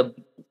one with the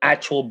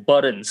actual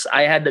buttons.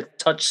 I had the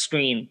touch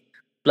screen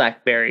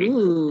BlackBerry.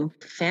 Ooh,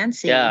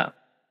 fancy. Yeah,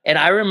 and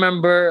I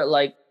remember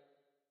like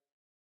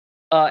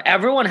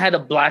everyone had a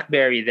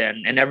BlackBerry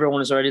then, and everyone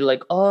was already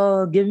like,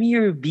 "Oh, give me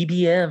your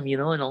BBM,"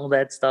 and all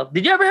that stuff.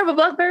 Did you ever have a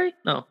BlackBerry?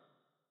 No.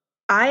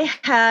 I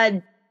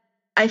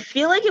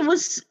feel like it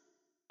was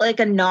like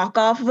a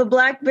knockoff of a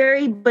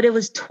BlackBerry, but it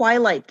was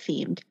Twilight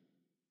themed.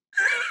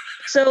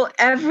 So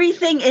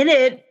everything in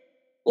it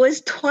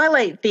was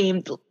Twilight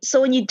themed.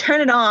 So when you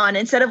turn it on,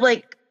 instead of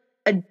like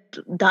a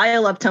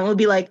dial-up tone, it would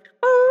be like,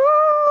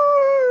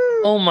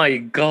 Oh my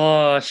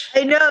gosh.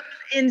 I know,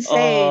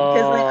 insane.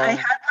 Because like I Oh,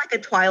 had like a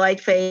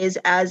Twilight phase,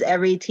 as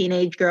every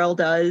teenage girl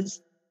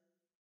does.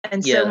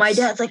 And so my yes.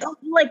 dad's like, "Oh,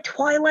 you like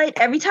Twilight?"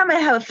 Every time I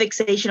have a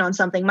fixation on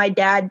something, my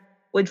dad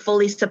would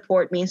fully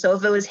support me. So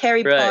if it was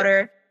Harry Right.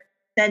 Potter,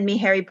 send me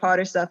Harry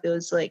Potter stuff. It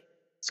was like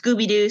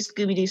Scooby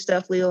Doo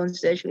stuff, Lilo and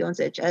Stitch, Lilo and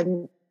Stitch.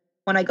 And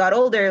when I got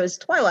older, it was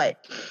Twilight.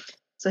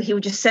 So he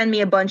would just send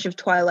me a bunch of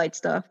Twilight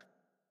stuff.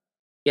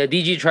 Yeah,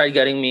 DG tried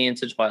getting me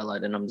into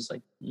Twilight, and I'm just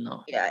like,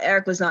 no, Yeah,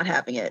 Eric was not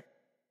having it.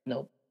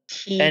 nope.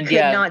 He And could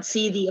yeah, not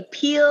see the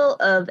appeal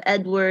of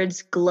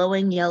Edward's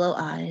glowing yellow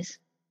eyes.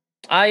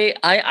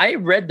 I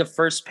read the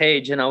first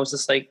page, and I was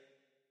just like,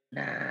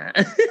 nah.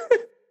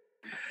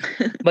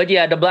 But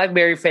yeah, the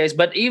BlackBerry phase.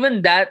 But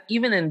even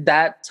in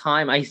that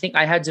time, I think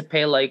I had to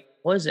pay like,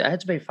 what is it? I had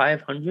to pay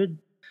 500.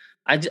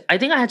 I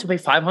think I had to pay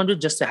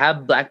 500 just to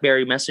have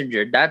BlackBerry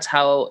Messenger. That's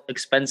how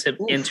expensive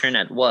Oof,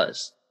 internet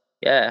was.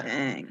 Yeah.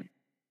 dang.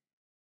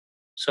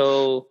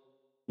 So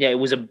yeah, it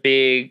was a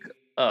big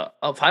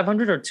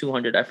 500 or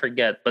 200, I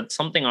forget, but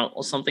something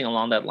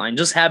along that line.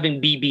 Just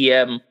having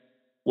BBM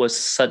was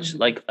such Mhm.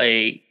 like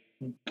a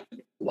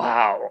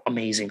wow,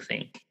 amazing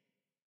thing.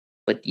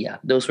 But yeah,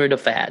 those were the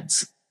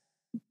fads.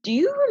 Do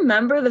you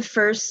remember the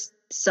first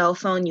cell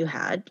phone you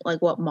had?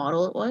 Like what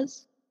model it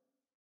was?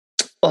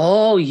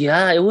 Oh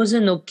yeah, it was a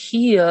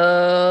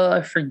Nokia.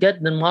 I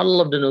forget the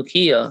model of the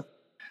Nokia,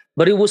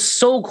 but it was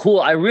so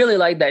cool. I really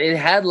liked that. It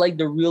had like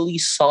the really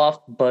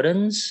soft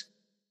buttons,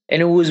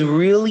 and it was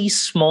really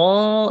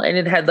small, and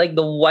it had like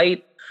the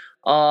white,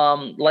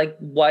 like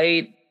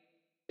white.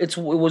 It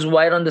was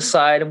white on the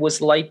side. It was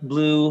light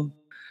blue,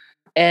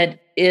 and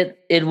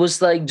it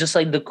was like just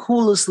like the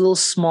coolest little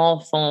small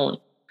phone.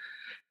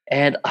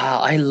 And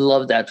I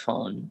love that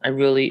phone. I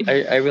really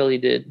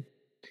did.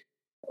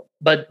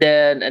 But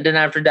then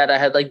after that I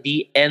had like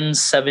the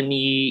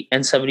N70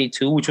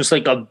 N72, which was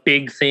like a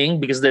big thing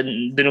because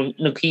then the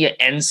Nokia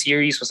N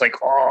series was like,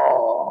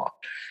 oh,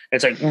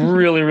 it's like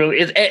really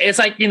it's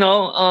like,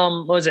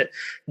 what was it,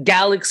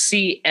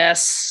 Galaxy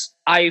S,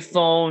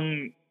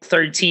 iPhone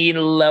 13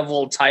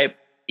 level type,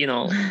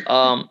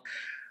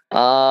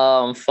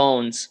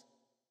 phones.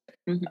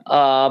 Mhm.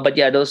 But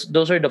yeah,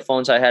 those are the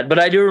phones I had. But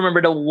I do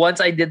remember the once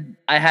I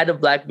had a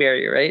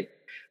BlackBerry, right?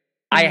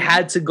 I Mhm.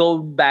 had to go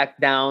back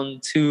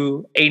down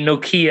to a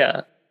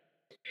Nokia Mhm.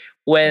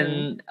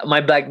 when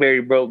my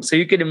BlackBerry broke. So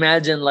you can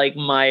imagine like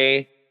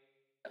my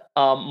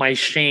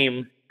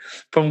shame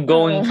from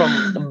going from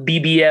Oh,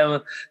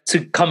 BBM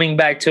to coming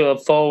back to a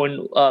phone,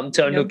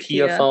 to a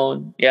Nokia Nokia.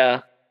 phone.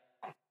 Yeah.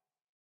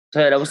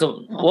 So that was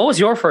what was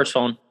your first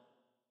phone?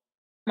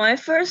 My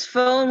first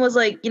phone was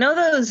like,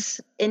 those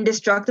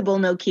indestructible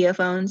Nokia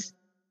phones?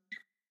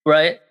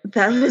 Right?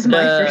 That was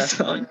my The first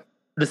phone.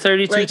 the Like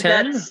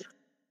 3210? that's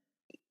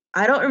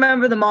I don't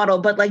remember the model,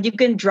 but like you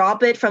can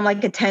drop it from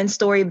like a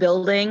 10-story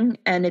building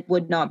and it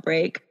would not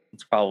break.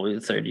 It's probably the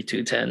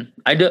 3210.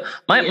 I do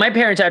Yeah. my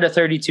parents had a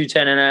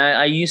 3210, and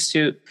I used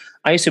to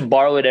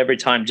borrow it every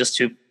time just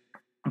to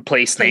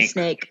play Play Snake.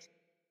 Snake.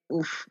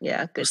 Oof,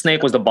 yeah, good Snake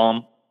stuff. was the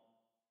bomb.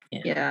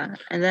 Yeah. Yeah.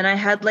 And then I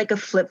had like a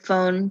flip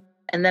phone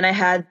and then I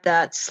had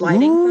that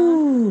sliding phone.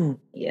 Ooh.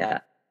 Yeah.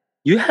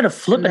 You had a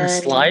flip And and a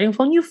then sliding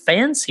phone? You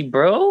fancy,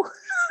 bro.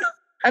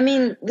 I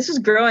mean, this was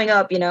growing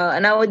up, and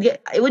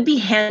it would be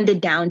handed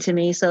down to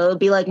me. So it would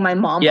be like my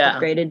mom Yeah.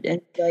 upgraded and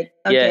be like,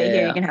 Yeah, okay, yeah,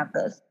 here, you yeah. can have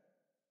this.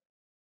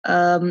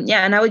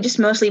 Yeah, and I would just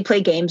mostly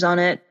play games on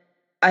it.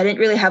 I didn't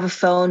really have a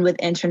phone with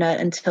internet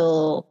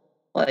until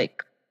like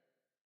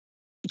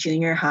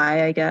junior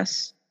high, I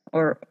guess,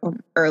 or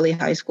early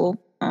high school.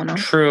 I don't know.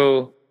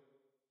 True.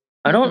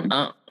 I don't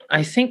Mhm.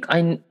 I think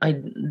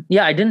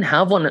yeah, I didn't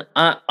have one.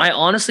 I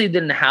honestly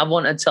didn't have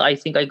one until I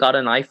think I got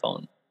an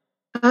iPhone.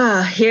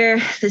 Here,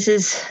 this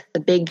is the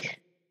big.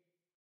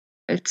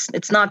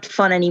 It's not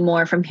fun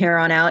anymore from here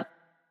on out.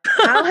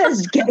 How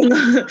has getting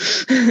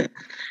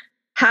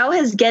how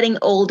has getting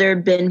older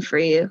been for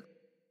you?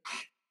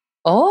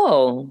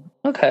 Oh,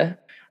 okay.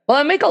 Well,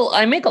 I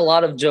make a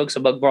lot of jokes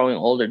about growing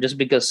older just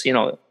because,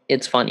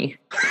 it's funny.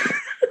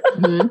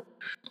 Mhm.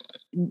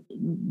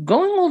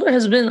 Growing older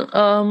has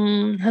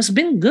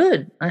been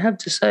good, I have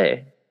to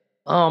say.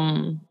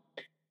 Um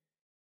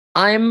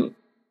I'm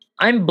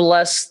I'm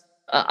blessed,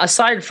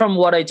 aside from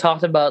what I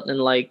talked about in,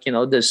 like,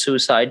 the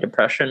suicide,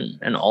 depression,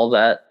 and all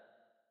that.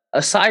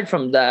 Aside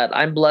from that,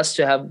 I'm blessed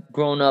to have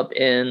grown up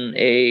in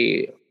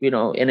a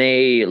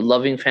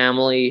loving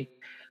family.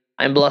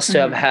 I'm blessed to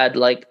have Mhm. had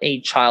like a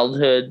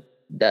childhood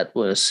that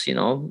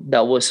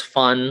was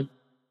fun.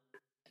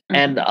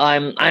 And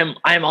Mhm.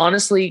 I'm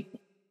honestly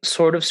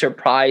sort of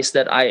surprised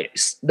that I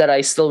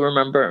still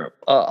remember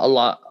a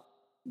lot,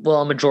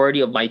 well, a majority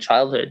of my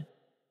childhood,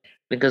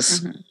 because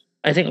Mhm.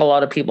 I think a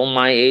lot of people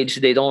my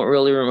age, they don't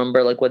really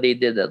remember like what they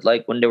did at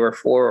like when they were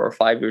 4 or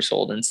 5 years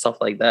old and stuff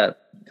like that.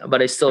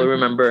 But I still Mhm.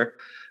 remember,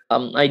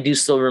 I do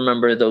still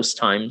remember those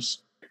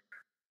times.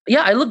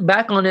 yeah, I look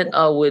back on it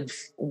with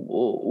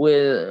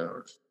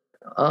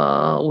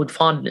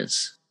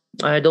fondness.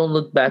 I don't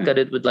look back at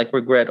it with like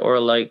regret or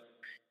like,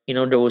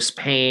 there was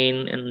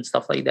pain and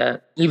stuff like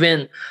that.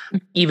 Even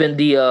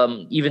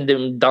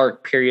the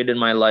dark period in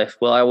my life.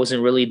 Well, I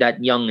wasn't really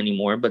that young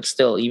anymore, but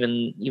still,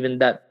 even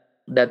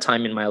that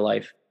time in my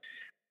life,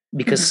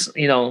 because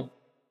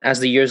as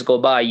the years go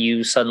by,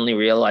 you suddenly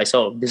realize,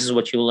 oh, this is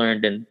what you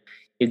learned, and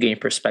you gain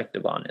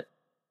perspective on it.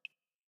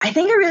 I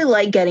think I really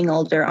like getting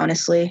older,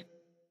 honestly.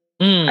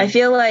 I Mm.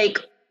 feel like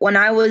when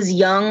I was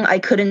young, I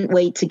couldn't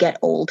wait to get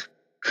old.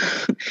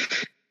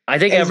 I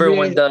think As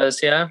everyone weird.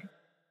 does, yeah.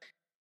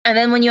 And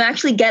then when you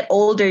actually get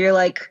older, you're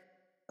like,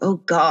 oh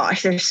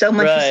gosh, there's so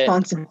much Right,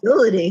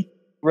 responsibility.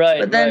 right,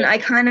 But then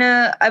right.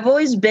 I've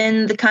always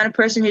been the kind of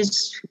person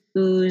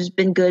who's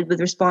been good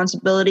with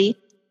responsibility.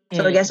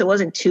 So I Mm. guess it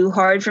wasn't too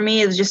hard for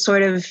me. It was just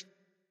sort of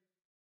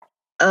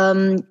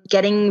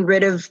getting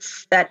rid of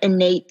that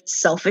innate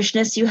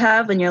selfishness you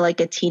have when you're like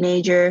a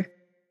teenager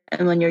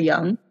and when you're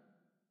young.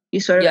 You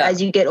sort of, Yeah,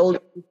 as you get older,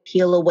 you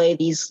peel away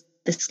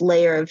this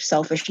layer of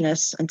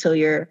selfishness until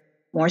you're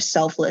more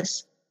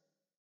selfless.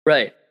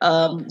 right.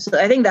 So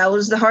I think that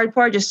was the hard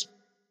part, just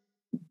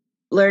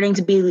learning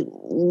to be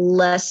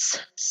less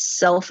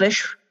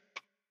selfish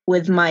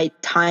with my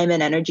time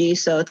and energy.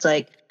 So it's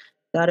like,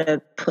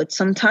 gotta put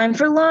some time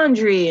for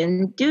laundry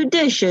and do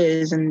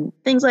dishes and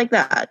things like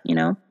that.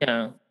 Yeah.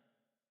 And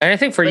I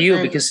think for But you,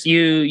 then, because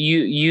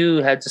you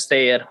had to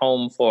stay at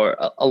home for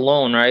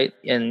alone, right?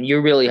 And you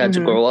really had to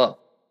mhm, grow up.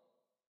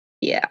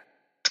 yeah.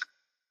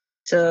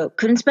 So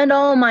couldn't spend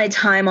all my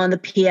time on the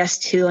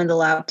PS2 and the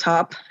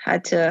laptop.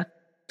 Had to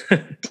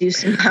do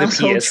some The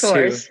household PS2.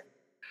 chores.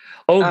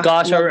 Oh Ah,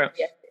 gosh, love it.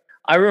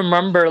 I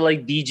remember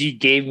like DG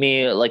gave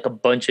me like a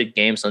bunch of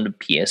games on the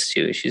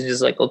PS2. She's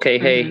just like, okay,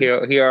 hey,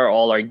 Mm-hmm. here are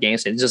all our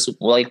games. It's just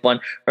like one.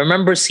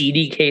 Remember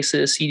CD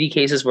cases? CD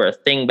cases were a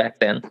thing back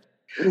then.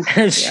 Oof,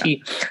 And yeah.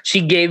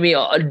 she gave me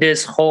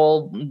this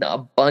whole a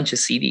bunch of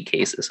CD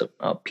cases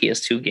of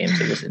PS2 games.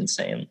 It was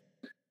insane.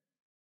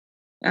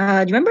 Do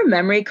you remember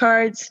memory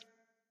cards?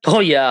 Oh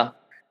yeah.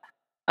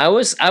 I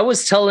was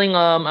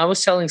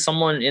telling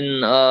someone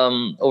in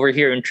over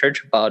here in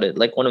church about it,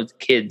 like one of the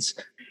kids.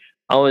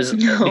 I was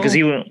because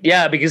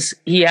No. because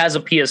he has a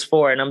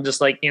PS4, and I'm just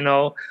like,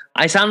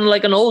 I sounded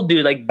like an old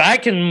dude. Like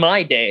back in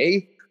my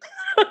day,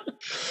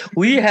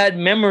 we had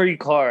memory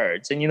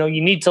cards, and you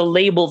need to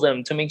label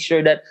them to make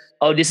sure that,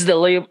 oh, this is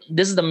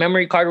the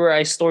memory card where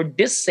I stored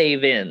this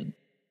save in,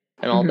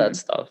 and all that Hmm.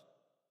 stuff.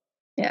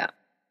 Yeah.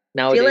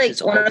 I feel Nowadays, like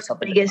it's one all of just the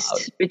up in the cloud.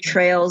 biggest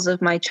betrayals of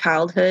my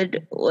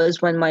childhood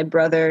was when my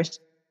brother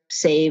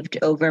saved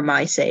over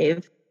my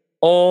save.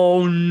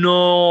 Oh Yeah.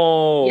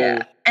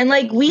 no, And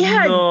like we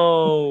had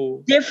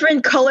no!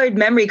 different colored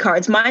memory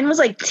cards. Mine was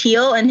like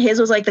teal and his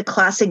was like the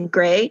classic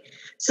gray.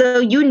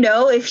 So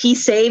if he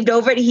saved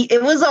over it,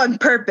 it was on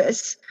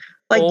purpose.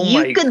 Like Oh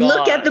you my could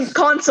look at the gosh!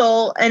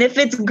 console and if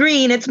it's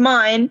green, it's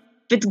mine.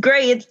 If it's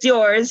gray, it's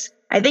yours.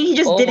 I think he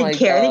just Oh didn't my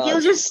care. I think he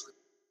was gosh! just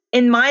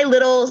in my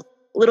little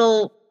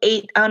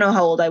eight, I don't know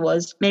how old I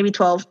was, maybe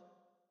 12.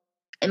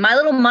 In my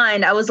little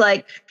mind, I was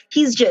like,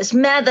 he's just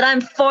mad that I'm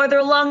farther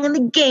along in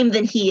the game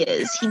than he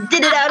is. He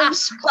did it out of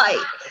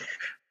spite.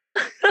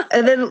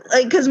 And then,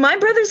 like, because my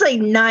brother's like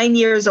 9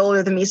 years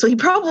older than me, so he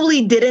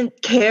probably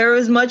didn't care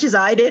as much as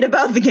I did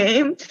about the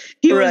game.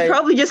 He was Right,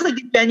 probably just like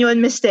a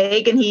genuine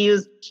mistake, and he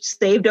was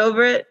saved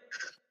over it.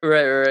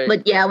 right, right.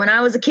 But yeah, when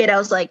I was a kid, I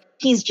was like,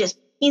 he's just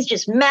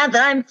mad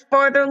that I'm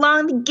farther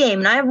along the game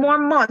and I have more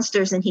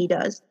monsters than he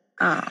does.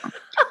 Oh,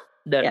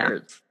 That yeah.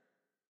 hurts.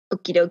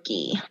 Okie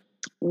dokie.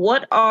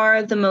 What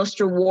are the most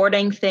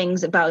rewarding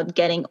things about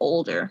getting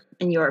older,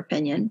 in your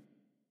opinion?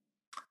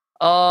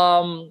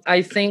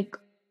 I think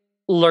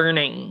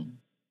learning.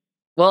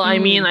 Well, I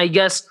mean,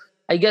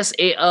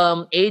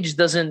 Mm, age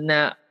doesn't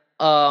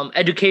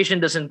education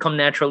doesn't come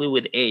naturally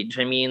with age.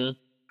 I mean,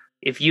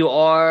 if you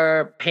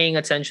are paying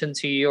attention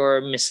to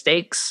your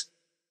mistakes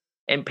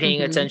and paying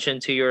mm-hmm, attention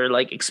to your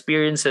like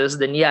experiences,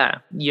 then yeah,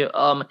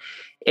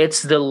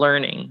 it's the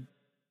learning.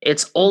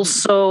 It's mm-hmm,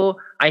 also,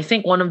 I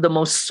think, one of the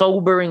most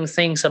sobering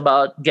things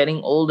about getting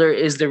older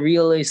is the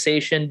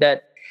realization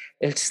that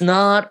it's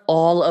not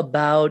all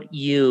about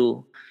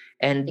you.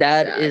 And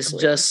that is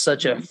exactly. just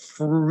such a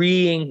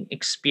freeing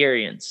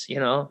experience,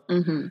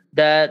 Mm-hmm,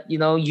 that,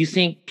 you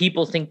think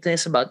people think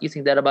this about you,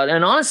 think that about.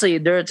 And honestly,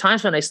 there are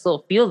times when I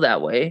still feel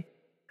that way,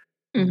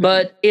 mm-hmm,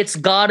 but it's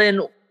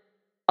gotten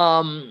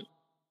um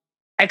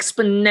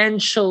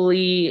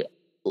exponentially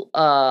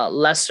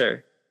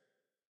lesser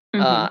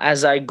mm-hmm.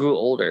 as I grew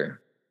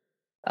older.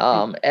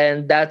 Mm-hmm.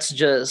 And that's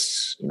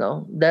just,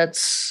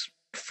 that's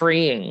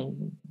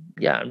freeing.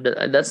 Yeah,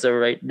 that's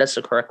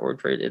the correct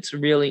word for it. It's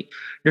really,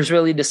 there's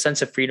really this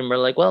sense of freedom where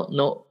like, well,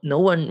 no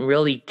one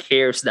really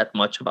cares that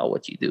much about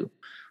what you do.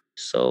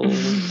 So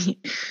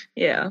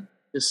Yeah.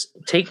 just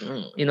take,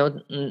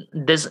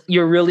 this,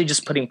 you're really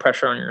just putting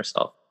pressure on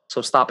yourself.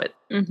 So stop it.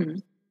 Mm-hmm.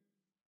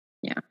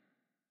 Yeah.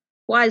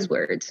 Wise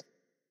words.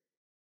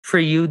 For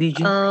you, DG?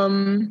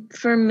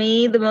 For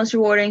me, the most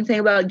rewarding thing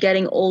about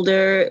getting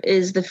older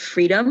is the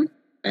freedom.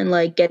 and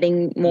like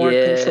getting more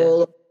Yeah.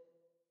 control of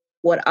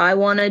what I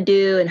want to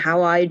do and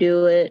how I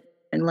do it,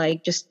 and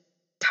like just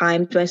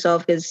time to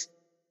myself. Because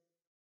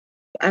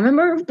I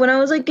remember when I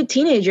was like a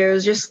teenager, it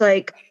was just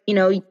like,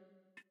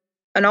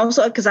 and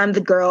also because I'm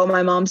the girl,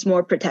 my mom's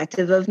more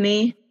protective of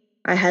me.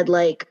 I had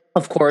like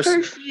Of course.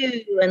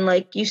 curfew and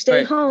like you stay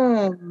Right.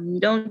 home, you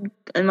don't.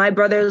 And my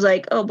brother was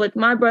like, oh, but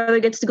my brother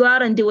gets to go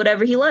out and do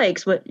whatever he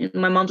likes. But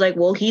my mom's like,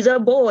 well, he's a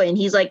boy and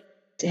he's like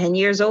 10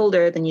 years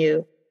older than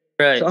you.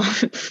 Right.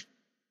 So,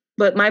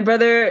 but my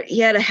brother, he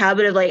had a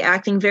habit of like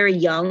acting very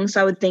young,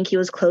 so I would think he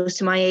was close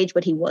to my age,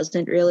 but he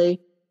wasn't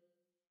really.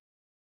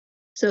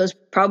 So it was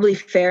probably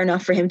fair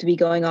enough for him to be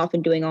going off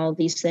and doing all of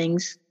these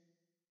things.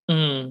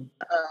 Mm.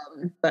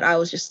 But I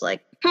was just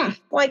like,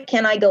 why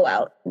can't I go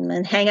out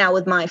and hang out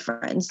with my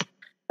friends?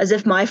 As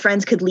if my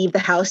friends could leave the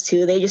house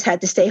too. They just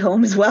had to stay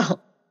home as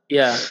well.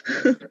 Yeah.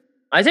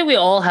 I think we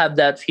all have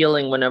that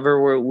feeling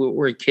whenever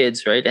we're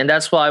kids, right? And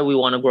that's why we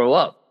want to grow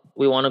up.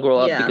 We want to grow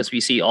up Yeah. because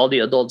we see all the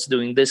adults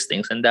doing this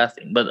things and that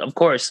thing. But of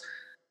course,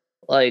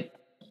 like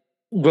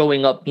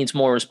growing up needs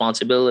more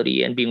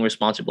responsibility and being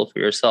responsible for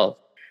yourself.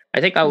 I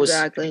think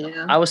Exactly.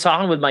 Yeah. I was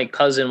talking with my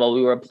cousin while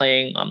we were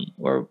playing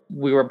or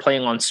we were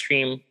playing on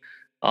stream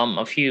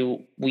a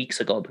few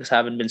weeks ago because I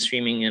haven't been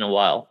streaming in a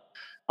while.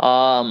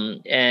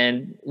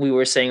 And we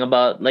were saying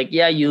about like,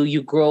 yeah,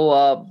 you grow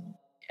up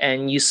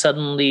and you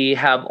suddenly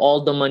have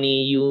all the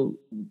money you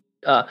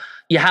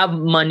have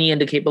money and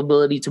the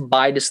capability to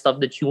buy the stuff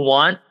that you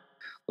want.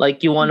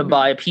 Like you want to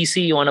buy a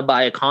PC, you want to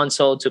buy a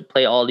console to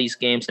play all these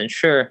games, and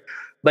sure.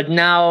 But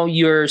now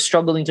you're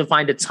struggling to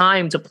find the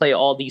time to play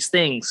all these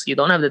things. You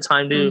don't have the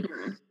time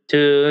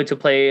to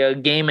play a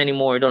game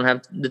anymore. You don't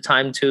have the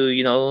time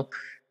to,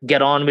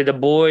 get on with the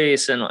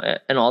boys and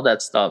all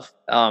that stuff.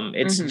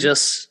 It's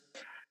just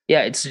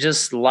it's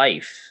just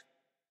life.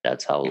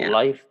 That's how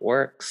life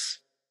works.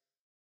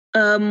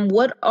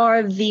 What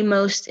are the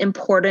most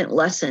important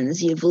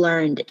lessons you've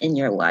learned in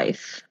your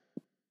life?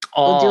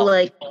 We'll do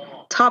like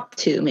top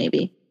 2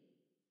 maybe.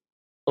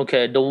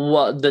 Okay,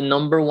 the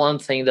number one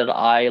thing that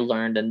I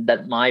learned and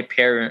that my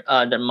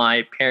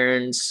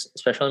parents,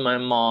 especially my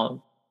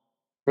mom,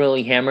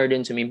 really hammered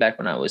into me back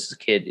when I was a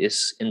kid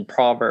is in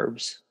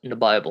Proverbs in the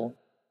Bible.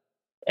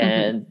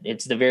 And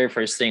it's the very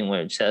first thing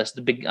where it says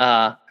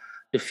the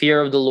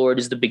fear of the Lord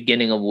is the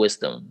beginning of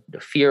wisdom.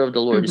 The fear of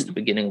the Lord is the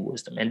beginning of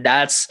wisdom. And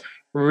that's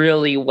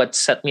really what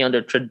set me on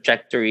the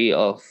trajectory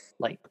of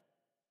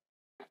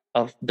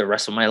the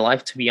rest of my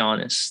life, to be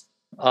honest.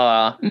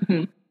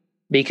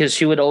 Because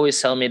she would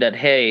always tell me that,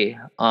 hey,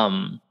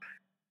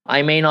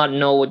 I may not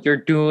know what you're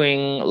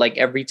doing like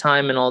every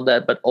time and all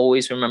that, but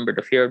always remember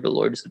the fear of the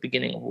Lord is the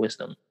beginning of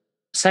wisdom.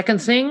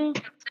 Second thing,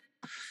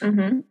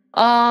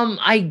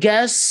 I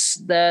guess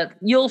that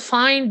you'll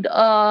find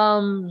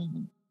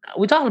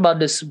we talked about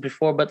this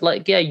before, but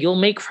like you'll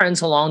make friends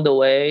along the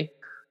way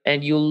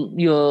and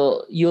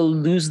you'll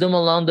lose them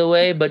along the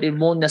way, but it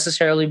won't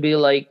necessarily be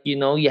like,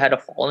 you had a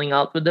falling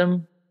out with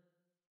them.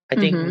 I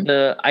think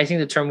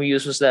the term we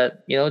used was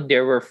that,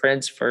 there were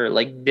friends for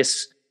like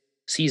this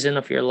season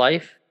of your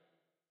life.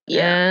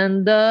 Yeah.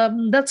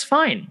 And that's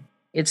fine.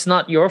 It's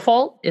not your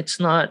fault. It's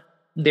not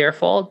their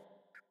fault.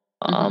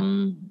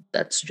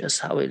 That's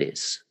just how it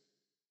is.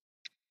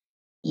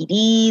 It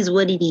is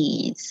what it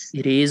is.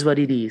 It is what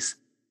it is.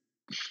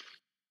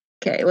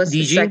 Okay, what's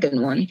the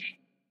second one?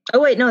 Oh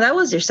wait, no, that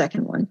was your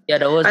second one. Yeah,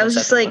 that was. I was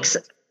just like,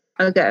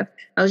 okay.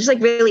 I was just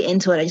like really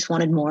into it. I just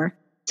wanted more.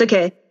 It's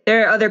okay.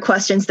 There are other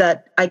questions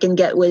that I can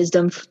get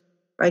wisdom.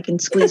 I can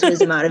squeeze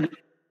wisdom out of.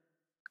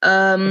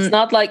 It's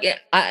not like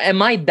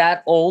am I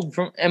that old?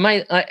 Am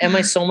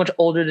I so much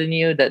older than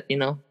you that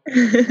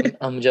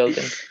I'm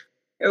joking.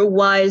 A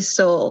wise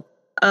soul.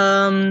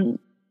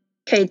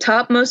 Okay,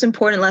 top most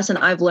important lesson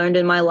I've learned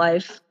in my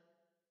life.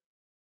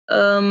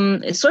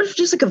 It's sort of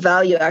just like a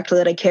value actually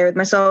that I carry with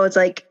myself. It's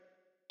like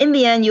in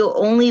the end, you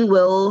only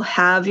will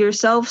have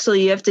yourself, so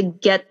you have to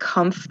get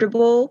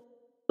comfortable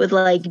with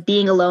like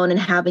being alone and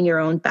having your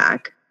own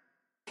back.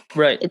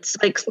 Right. It's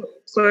like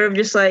sort of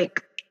just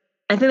like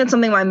I think that's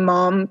something my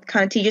mom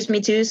kind of teaches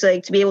me too. So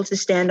like to be able to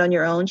stand on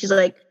your own. She's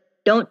like,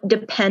 don't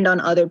depend on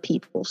other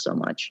people so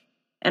much.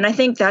 And I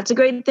think that's a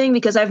great thing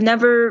because I've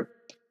never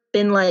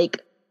been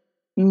like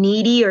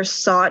needy or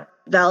sought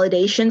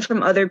validation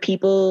from other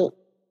people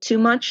too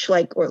much,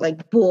 like or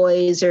like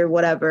boys or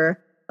whatever.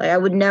 Like I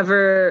would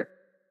never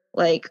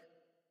like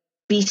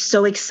be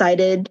so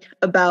excited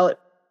about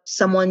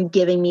someone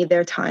giving me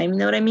their time. You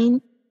know what I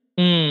mean?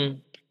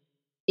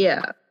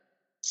 Yeah.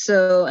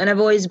 So, and I've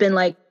always been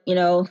like,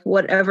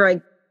 whatever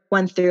I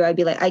went through, I'd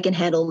be like, I can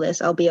handle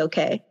this. I'll be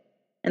okay.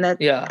 And that,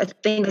 I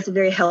think that's a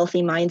very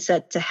healthy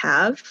mindset to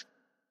have.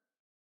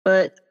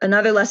 But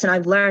another lesson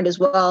I've learned as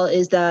well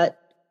is that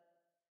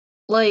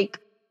like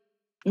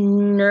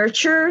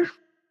nurture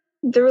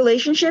the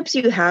relationships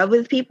you have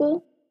with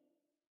people.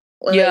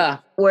 Like,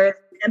 where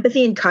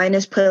empathy and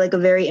kindness play like a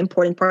very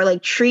important part.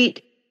 Like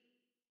treat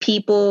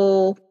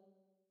people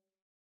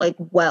like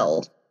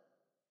well.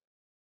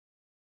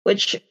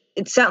 Which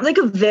it sounds like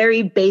a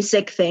very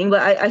basic thing,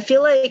 but I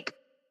feel like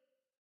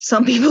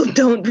some people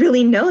don't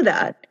really know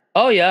that.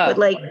 Oh yeah, But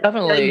like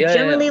definitely. Yeah,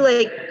 generally, yeah.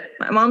 like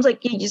my mom's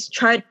like, you just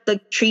try to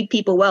like treat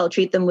people well,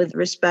 treat them with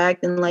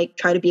respect, and like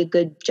try to be a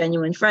good,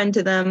 genuine friend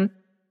to them.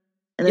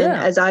 And then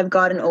Yeah. as I've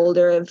gotten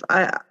older,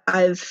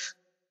 I've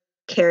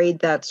carried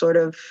that sort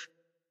of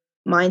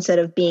mindset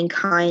of being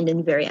kind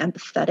and very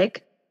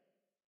empathetic.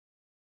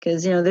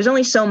 Because there's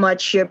only so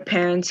much your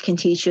parents can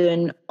teach you,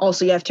 and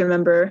also you have to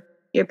remember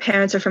your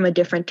parents are from a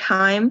different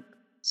time,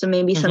 so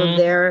maybe some of Mm-hmm.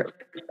 their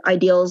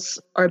ideals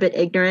are a bit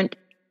ignorant.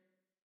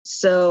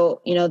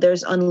 So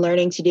there's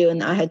unlearning to do,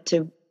 and I had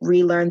to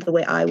relearn the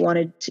way I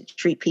wanted to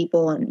treat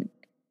people and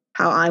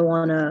how I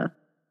want to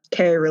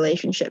carry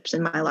relationships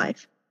in my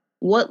life.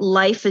 What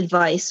life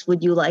advice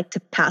would you like to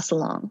pass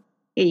along?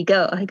 Here you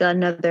go. I got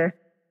another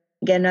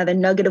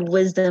nugget of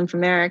wisdom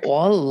from Eric.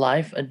 All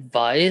life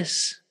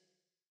advice.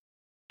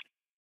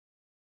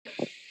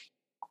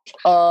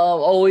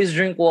 Always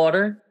drink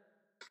water.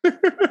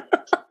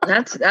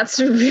 That's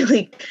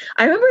really.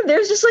 I remember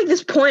there's just like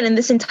this point in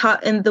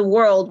in the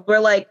world where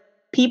like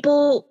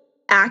people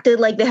acted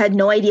like they had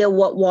no idea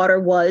what water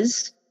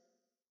was.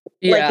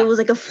 Like it Yeah. was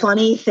like a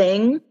funny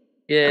thing. I'm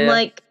Yeah.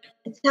 like,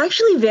 it's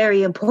actually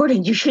very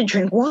important. You should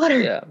drink water.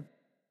 Yeah.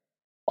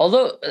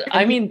 Although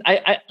I mean,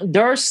 I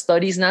there are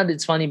studies now.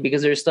 That's funny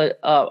because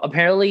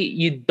apparently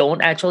you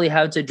don't actually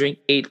have to drink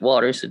 8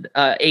 glasses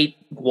of 8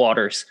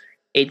 water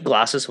a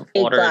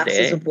glasses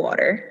day. of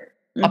water.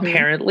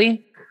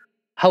 Apparently,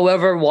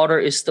 however, water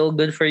is still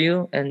good for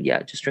you, and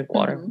yeah, just drink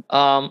water.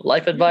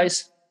 Life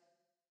advice: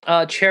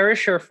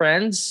 cherish your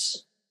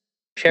friends,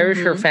 cherish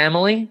your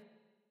family.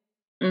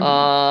 Make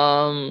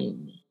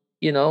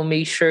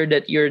sure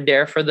that you're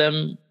there for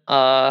them.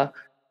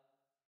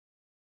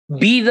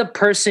 Be the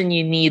person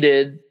you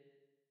needed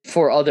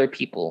for other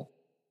people.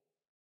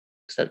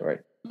 Is that right?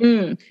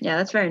 Yeah,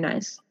 that's very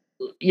nice.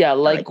 Yeah,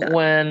 like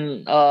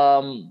when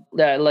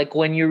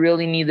you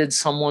really needed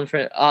someone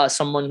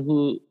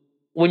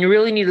when you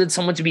really needed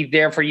someone to be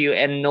there for you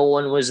and no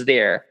one was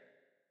there,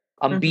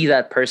 be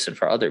that person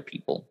for other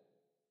people.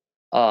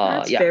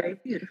 That's very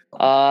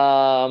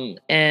beautiful.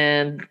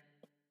 And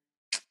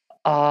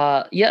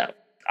yeah,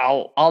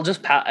 I'll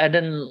just and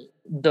then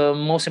the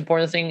most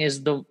important thing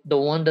is the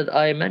one that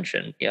I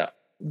mentioned. Yeah,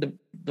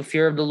 the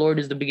fear of the Lord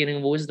is the beginning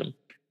of wisdom.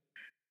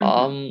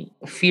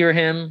 Fear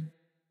him,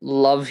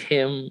 love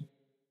him.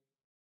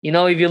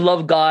 If you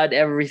love God,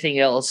 everything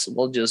else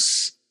will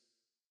just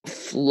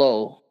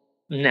flow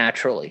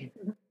naturally.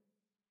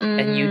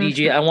 And you,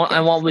 DJ, I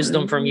want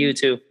wisdom from you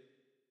too.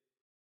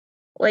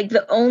 Like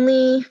the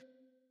only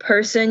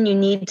person you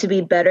need to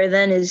be better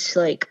than is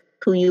like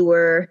who you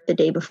were the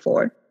day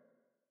before.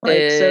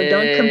 Like, so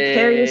don't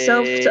compare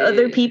yourself to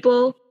other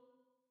people.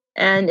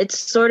 And it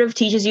sort of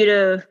teaches you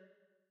to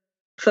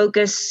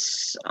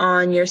focus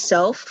on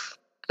yourself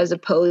as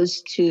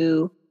opposed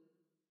to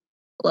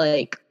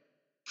like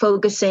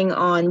focusing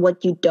on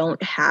what you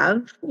don't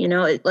have.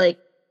 It like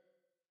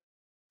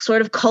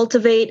sort of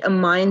cultivate a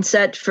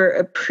mindset for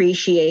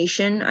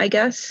appreciation, I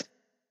guess.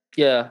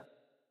 Yeah.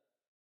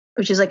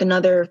 Which is like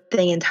another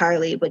thing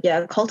entirely. But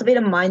yeah, cultivate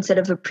a mindset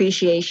of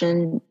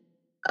appreciation,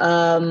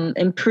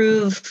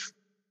 improve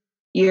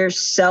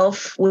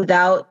yourself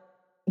without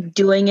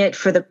doing it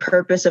for the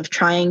purpose of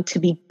trying to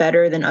be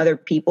better than other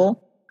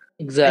people.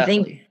 Exactly. I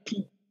think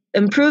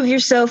improve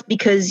yourself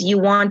because you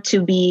want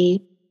to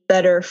be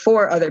better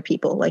for other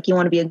people. Like you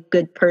want to be a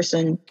good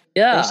person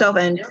for yourself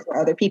and for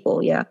other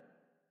people. Yeah.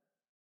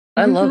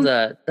 I love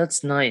that.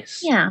 That's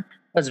nice. Yeah.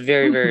 That's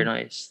very, very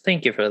nice.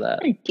 Thank you for that.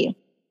 Thank you.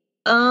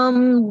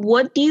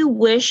 What do you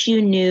wish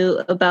you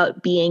knew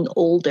about being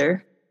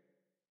older?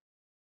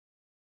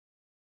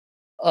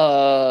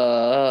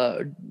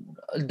 That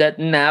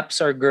naps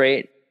are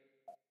great.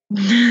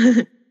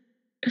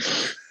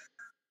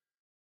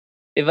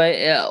 If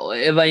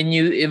I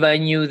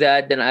knew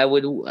that, then I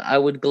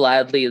would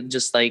gladly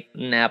just like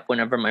nap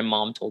whenever my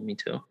mom told me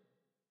to,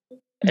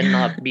 and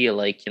not be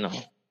like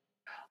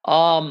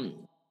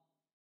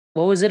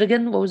what was it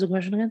again? What was the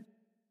question again?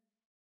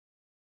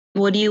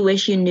 What do you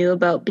wish you knew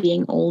about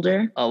being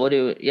older?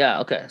 Yeah,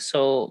 okay.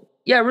 So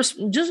yeah,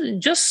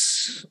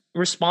 just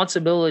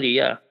responsibility.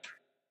 Yeah,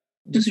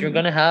 just you're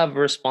gonna have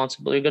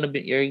responsibility.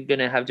 You're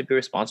gonna have to be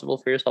responsible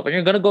for yourself, and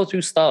you're gonna go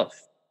through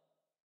stuff.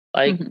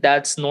 Like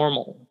that's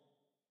normal.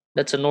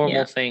 That's a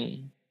normal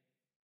thing.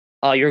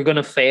 You're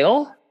gonna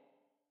fail.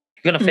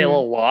 You're gonna fail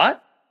a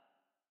lot.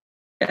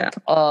 Yeah.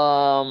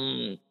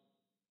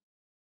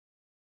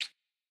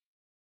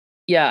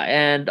 Yeah,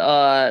 and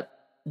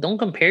don't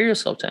compare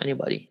yourself to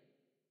anybody.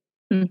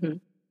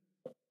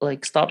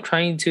 Like stop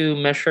trying to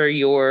measure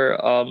your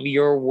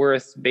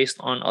worth based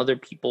on other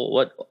people,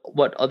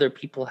 what other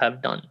people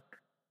have done,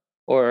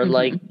 or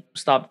like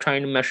stop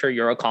trying to measure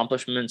your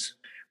accomplishments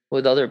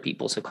with other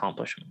people's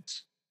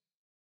accomplishments.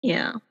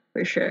 Yeah,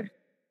 for sure.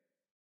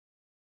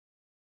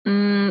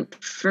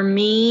 For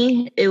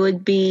me, it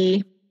would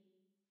be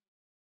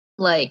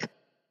like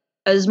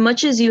as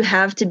much as you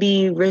have to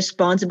be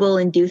responsible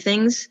and do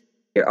things,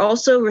 you're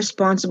also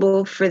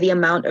responsible for the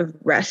amount of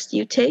rest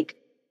you take.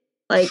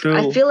 Like True.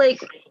 I feel like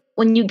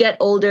when you get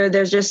older,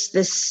 there's just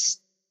this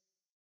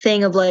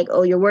thing of like,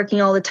 oh, you're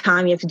working all the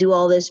time, you have to do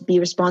all this, be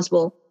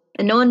responsible.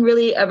 And no one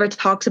really ever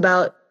talks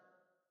about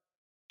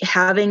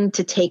having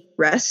to take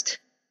rest,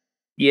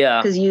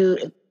 Yeah. because you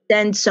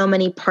extend so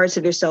many parts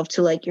of yourself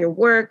to like your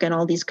work and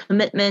all these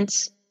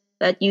commitments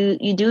that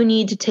you do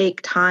need to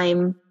take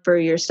time for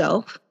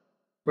yourself.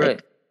 Right.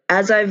 Like,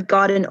 as I've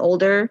gotten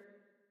older,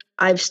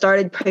 I've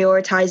started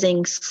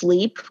prioritizing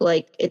sleep.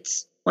 Like,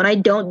 it's when I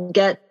don't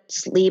get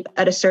sleep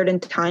at a certain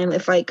time,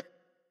 if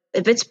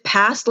it's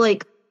past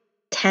like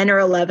 10 or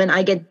 11,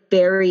 I get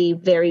very,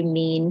 very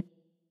mean.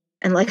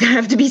 And like, I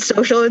have to be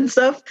social and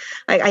stuff.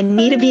 Like, I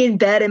need to be in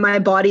bed, and my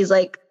body's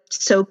like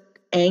so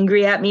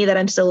angry at me that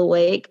I'm still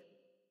awake.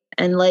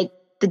 And like,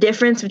 the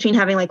difference between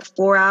having like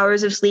 4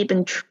 hours of sleep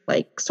and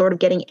like sort of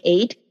getting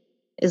 8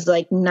 is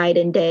like night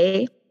and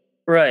day.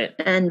 Right.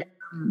 And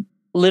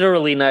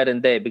literally night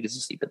and day, because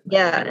you sleep at night.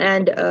 Yeah,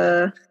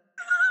 and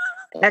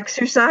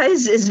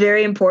exercise is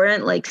very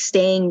important, like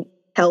staying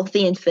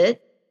healthy and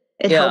fit.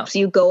 It helps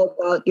you go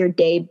about your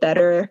day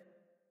better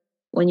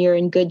when you're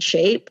in good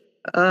shape.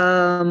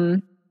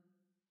 And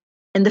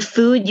the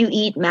food you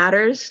eat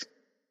matters.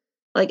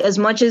 Like, as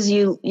much as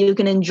you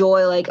can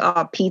enjoy like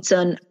pizza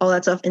and all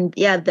that stuff, and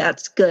yeah,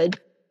 that's good.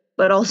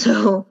 But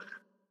also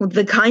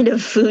the kind of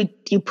food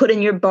you put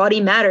in your body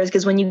matters,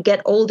 because when you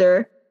get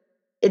older,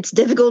 it's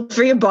difficult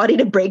for your body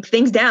to break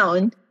things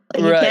down.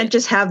 Like, you can't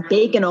just have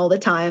bacon all the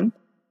time.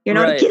 You're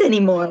not a kid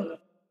anymore.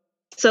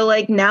 So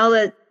like, now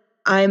that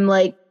I'm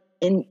like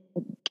in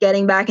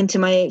getting back into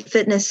my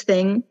fitness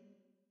thing,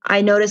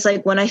 I notice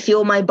like when I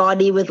fuel my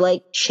body with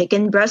like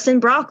chicken breast and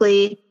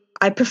broccoli,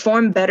 I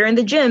perform better in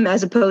the gym,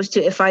 as opposed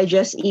to if I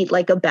just eat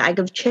like a bag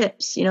of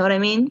chips. You know what I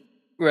mean?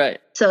 Right.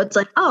 So it's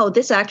like, oh,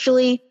 this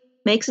actually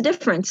makes a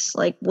difference.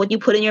 Like, what you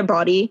put in your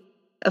body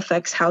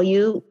affects how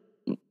you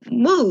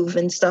move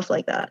and stuff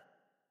like that.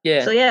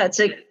 Yeah. So yeah, it's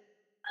like,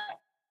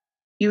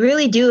 you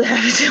really do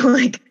have to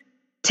like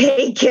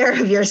take care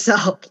of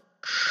yourself.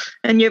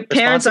 And your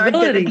parents aren't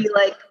going to be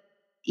like,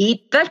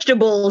 eat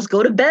vegetables,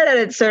 go to bed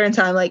at a certain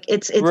time. Like,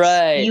 it's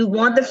you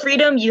want the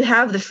freedom, you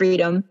have the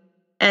freedom.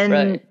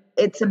 And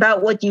it's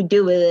about what you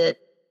do with it.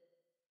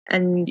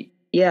 And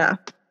yeah.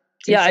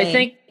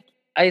 Insane.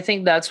 I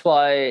think that's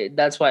why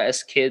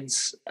as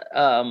kids,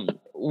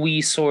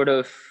 we sort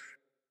of,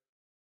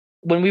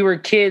 when we were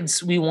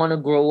kids, we want to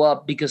grow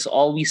up because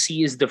all we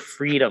see is the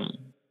freedom.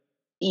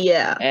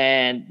 Yeah.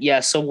 And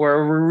so we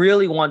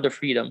really want the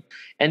freedom.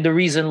 And the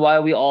reason why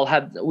we all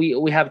have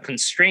we have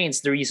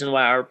constraints, the reason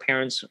why our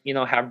parents,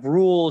 have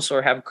rules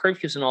or have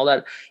curfews and all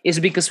that, is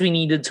because we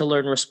needed to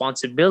learn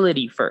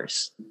responsibility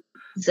first.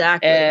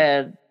 Exactly.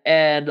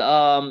 And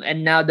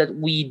now that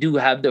we do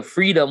have the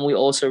freedom, we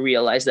also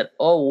realize that,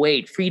 oh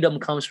wait, freedom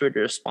comes with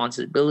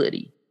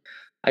responsibility.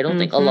 I don't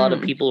think a lot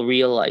of people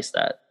realize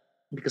that,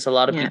 because a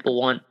lot of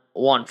people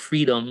want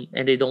freedom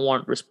and they don't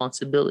want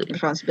responsibility.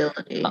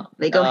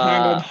 They go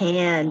hand in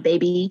hand,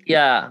 baby.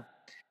 Yeah.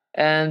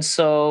 And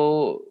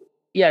so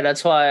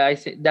that's why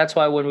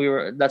when we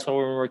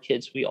were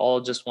kids, we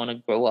all just want to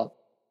grow up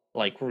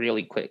like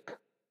really quick.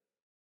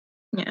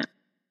 Yeah.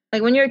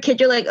 Like, when you're a kid,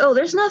 you're like, oh,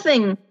 there's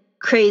nothing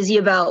crazy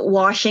about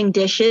washing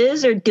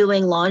dishes or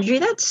doing laundry.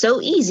 That's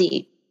so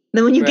easy.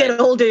 Then when you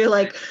get older, you're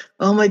like,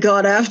 oh my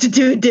God, I have to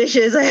do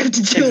dishes. I have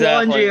to do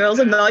laundry, or else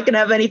I'm not going to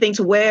have anything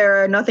to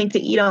wear or nothing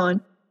to eat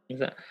on.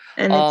 Exactly.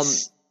 And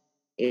it's,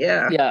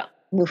 yeah.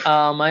 Oof.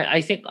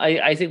 I think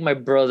my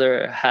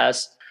brother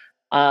has,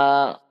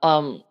 what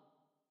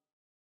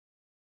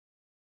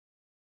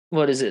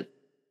is it?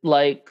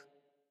 Like,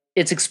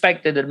 it's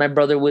expected that my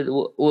brother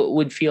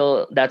would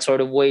feel that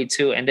sort of way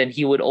too, and then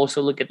he would also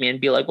look at me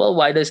and be like, "Well,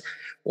 why does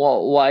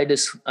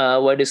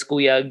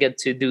Kuya get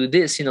to do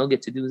this?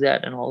 Get to do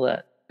that and all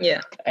that."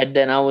 Yeah. And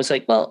then I was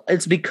like, "Well,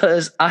 it's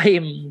because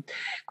I'm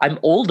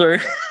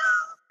older."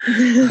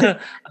 I'm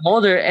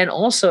older, and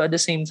also at the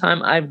same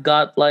time, I've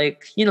got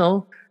like,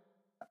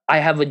 I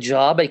have a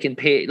job. I can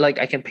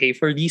pay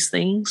for these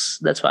things.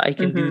 That's why I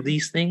can do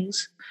these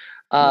things.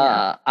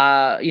 My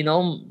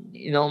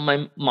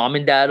mom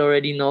and dad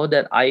already know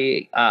that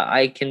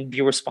I can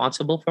be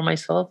responsible for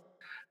myself.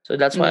 So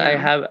that's why I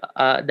have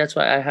that's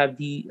why I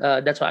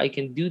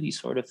can do these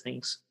sort of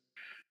things.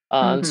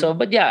 So,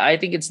 but yeah, I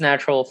think it's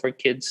natural for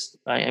kids.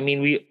 I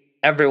mean,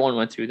 everyone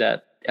went through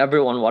that.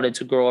 Everyone wanted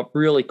to grow up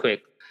really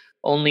quick,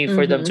 only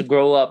for them to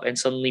grow up and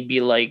suddenly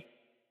be like,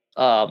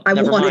 I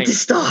wanted to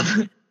stop.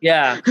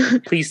 Yeah,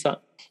 please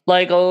stop.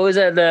 Like,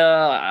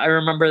 I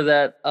remember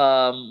that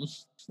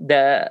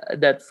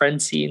that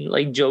friend scene,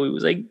 like Joey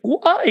was like,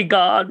 why,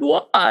 God,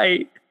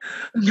 why?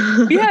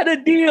 We had a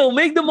deal,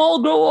 make them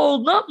all grow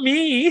old, not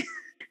me.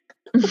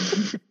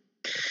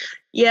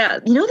 Yeah,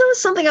 that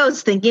was something I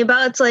was thinking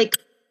about. It's like,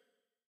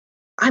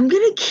 I'm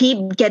gonna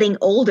keep getting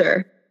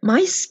older.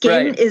 My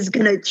skin is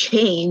gonna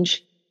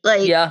change.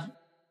 Like,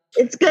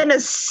 it's gonna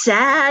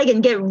sag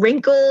and get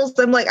wrinkles.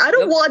 I'm like, I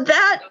don't want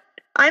that.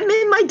 I'm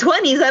in my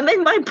 20s. I'm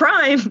in my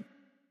prime.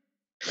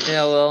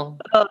 Yeah, well.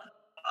 Oh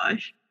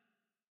gosh.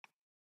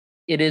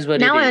 It is what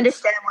now it is. I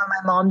understand why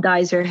my mom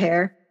dyes her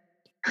hair.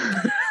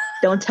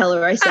 Don't tell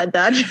her I said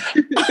that.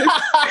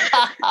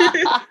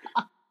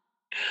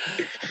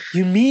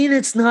 You mean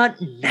it's not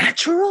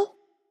natural?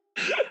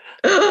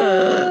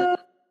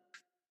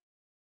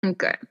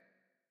 Okay.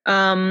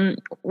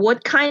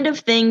 What kind of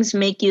things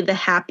make you the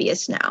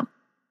happiest now?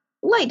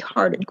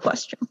 Lighthearted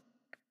question.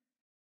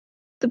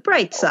 The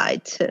bright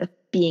side to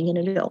being an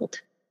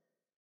adult.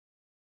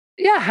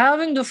 Yeah,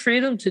 having the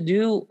freedom to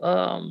do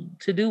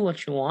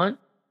what you want.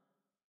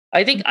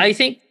 I think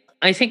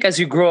as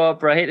you grow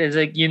up, right, it's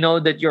like you know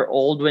that you're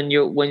old when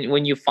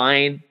you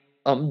find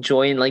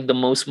joy in like the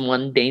most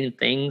mundane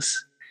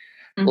things.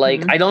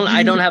 Like Mhm.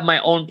 I don't have my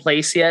own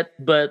place yet,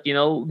 but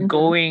Mhm.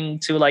 going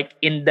to like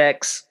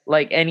Index,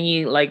 like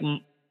any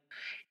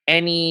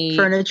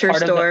Furniture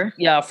part of the, store.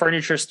 yeah,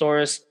 furniture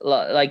stores,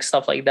 like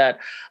stuff like that.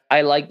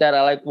 I like that.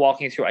 I like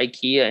walking through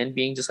IKEA and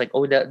being just like,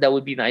 oh, that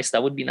would be nice.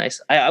 That would be nice.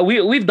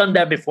 We've done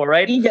that before,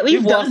 right?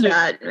 We've walked done through,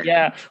 that.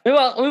 yeah, we've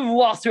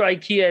walked through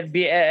IKEA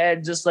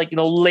and just like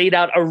laid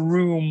out a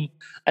room,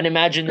 an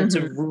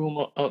imaginative Mhm.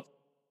 room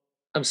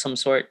of some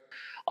sort.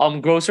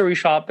 Grocery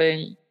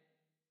shopping.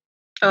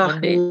 Oh,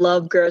 Monday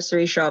love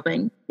grocery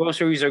shopping.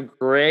 groceries are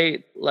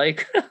great.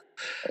 Like Love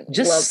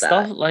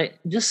that.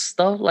 just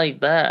stuff like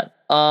that.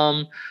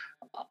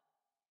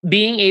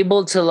 Being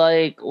able to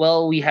like,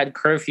 well, we had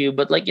curfew,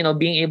 but like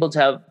being able to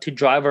have to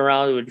drive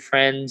around with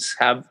friends,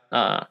 have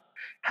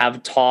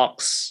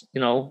talks,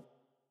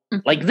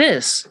 like Mhm.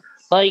 this.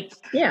 Like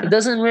Yeah. it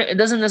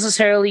doesn't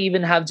necessarily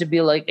even have to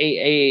be like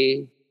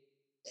a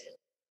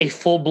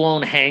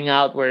full-blown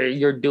hangout where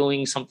you're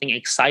doing something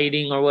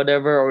exciting or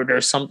whatever, or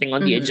there's something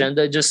on the Mhm.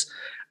 agenda. Just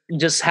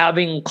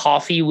having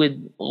coffee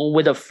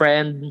with a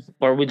friend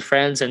or with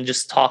friends and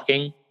just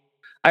talking.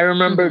 I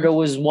remember Mhm.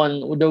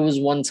 there was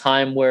one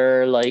time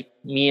where like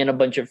me and a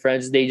bunch of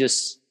friends,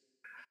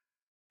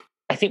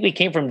 I think we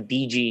came from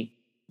DG.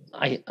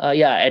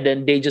 Yeah, and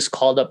then they just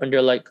called up and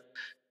they're like,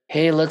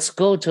 "Hey, let's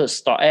go to a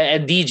star."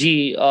 And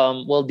DG,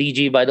 well,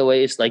 DG, by the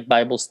way, is like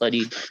Bible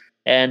study,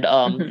 and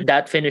Mhm.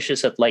 that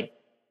finishes at like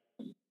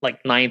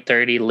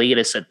 9:30,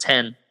 latest at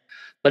 10.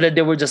 But then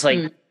they were just like,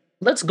 Mm.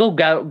 "Let's go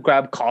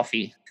grab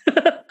coffee."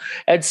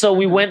 And so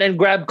we Mhm. went and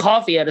grabbed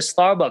coffee at a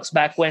Starbucks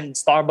back when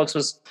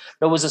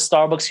there was a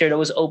Starbucks here that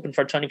was open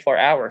for 24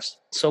 hours.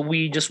 So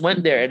we just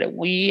went there and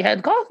we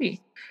had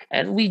coffee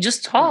and we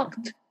just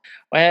talked.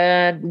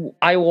 And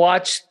I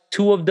watched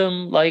two of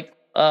them like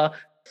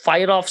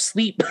fight off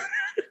sleep.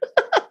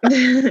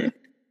 Mhm.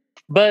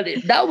 But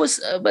that was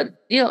but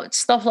it's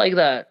stuff like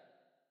that.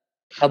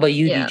 How about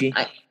you, Yeah. DJ?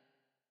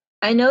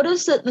 I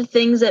noticed that the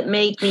things that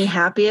make me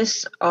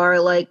happiest are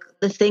like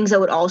the things that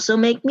would also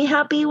make me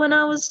happy when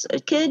I was a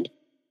kid.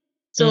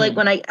 So like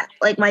Mm.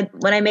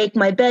 when I make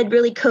my bed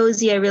really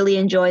cozy, I really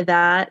enjoy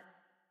that.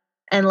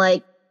 And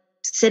like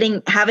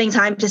having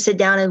time to sit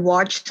down and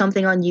watch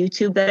something on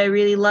YouTube that I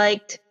really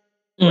liked,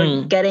 or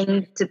Mm.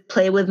 getting to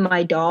play with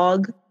my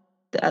dog,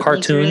 that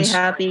makes me really Cartoons.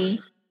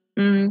 happy.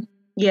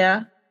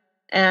 Yeah.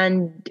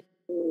 And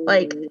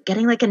like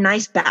getting like a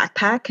nice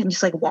backpack and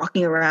just like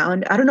walking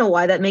around. I don't know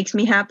why that makes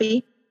me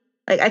happy.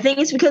 Like I think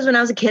it's because when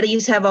I was a kid I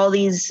used to have all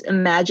these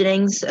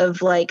imaginings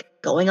of like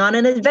going on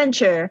an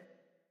adventure,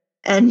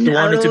 and You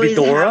I would wanted to be always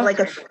have Dora? like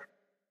a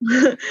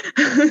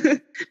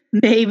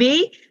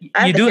maybe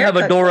I You have the do have a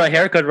haircut for Dora it.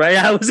 haircut, right?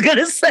 I was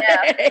gonna Yeah.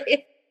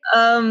 say.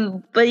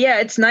 But yeah,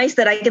 it's nice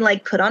that I can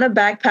like put on a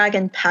backpack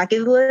and pack it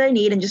with what I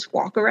need and just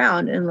walk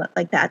around, and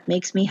like that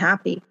makes me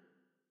happy.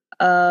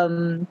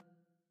 Um,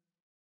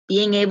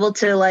 being able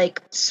to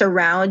like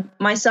surround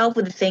myself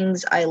with the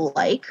things I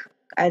like.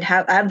 I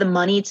have the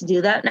money to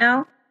do that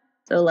now.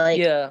 So like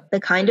Yeah, the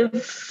kind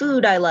of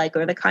food I like,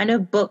 or the kind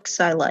of books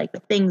I like, the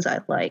things I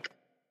like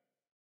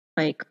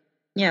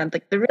yeah,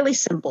 like the really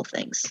simple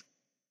things.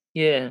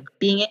 yeah.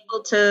 Being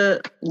able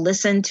to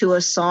listen to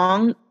a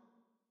song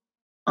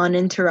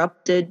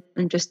uninterrupted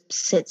and just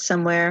sit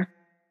somewhere,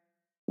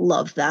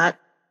 love that.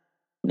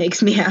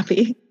 Makes me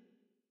happy.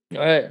 All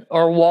right.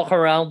 Or walk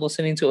around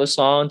listening to a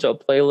song, to a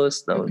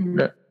playlist.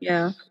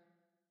 Yeah,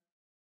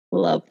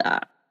 love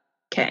that.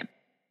 Okay.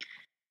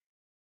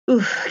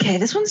 Ooh, okay,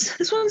 this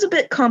one's a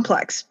bit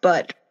complex,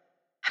 but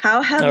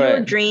how have All your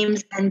right.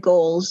 dreams and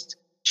goals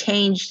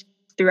changed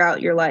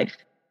throughout your life?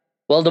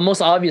 Well, the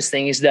most obvious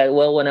thing is that,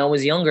 well, when I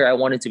was younger, I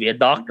wanted to be a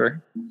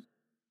doctor.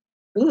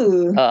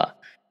 Ooh. Uh,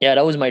 yeah,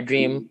 that was my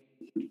dream.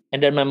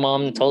 And then my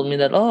mom told me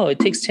that, oh, it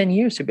takes 10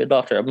 years to be a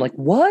doctor. I'm like,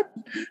 what?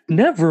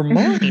 Never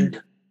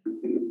mind.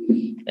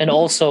 And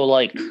also,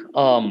 like,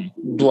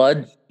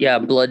 blood. Yeah,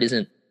 blood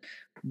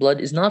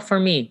is not for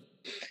me.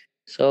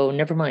 So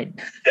never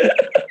mind.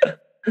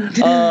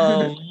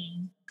 um,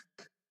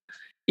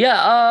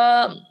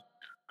 yeah,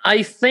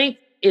 I think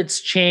it's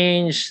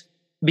changed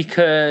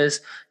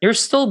because you're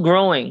still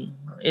growing.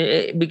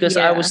 Because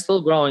I was Yeah.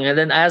 still growing, and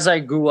then as I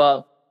grew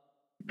up,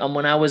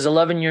 when I was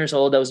 11 years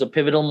old, that was a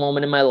pivotal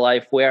moment in my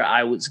life where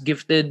I was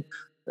gifted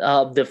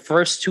the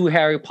first two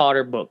Harry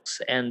Potter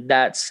books, and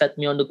that set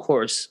me on the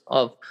course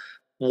of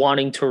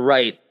wanting to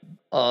write,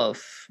 of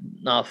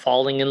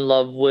falling in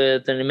love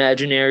with an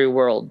imaginary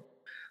world.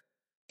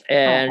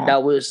 And Aw.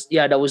 that was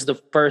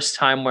the first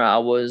time where I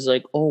was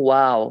like, oh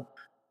wow,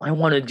 I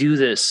want to do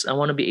this. I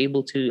want to be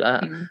able to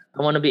Mm.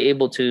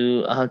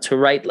 to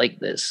write like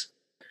this.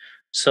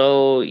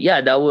 So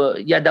that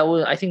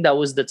was I think that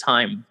was the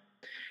time.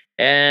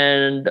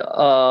 And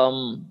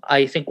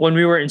I think when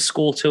we were in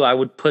school too, I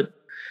would put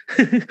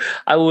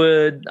I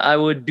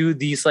would do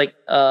these like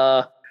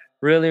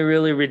really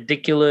really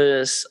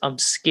ridiculous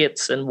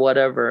skits and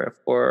whatever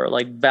for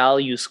like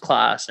values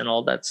class and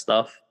all that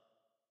stuff.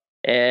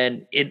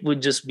 And it would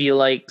just be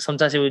like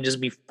sometimes it would just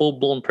be full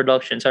blown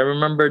productions. I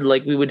remember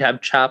like we would have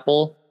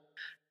chapel,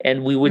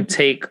 and we would Mhm.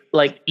 take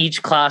like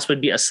each class would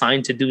be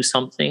assigned to do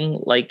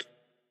something like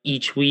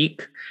each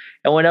week.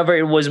 And whenever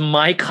it was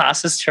my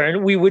class's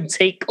turn, we would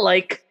take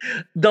like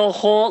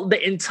the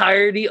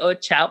entirety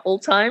of chapel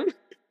time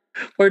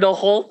for the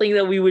whole thing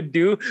that we would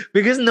do,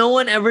 because no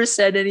one ever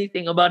said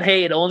anything about,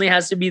 hey, it only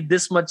has to be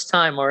this much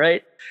time, all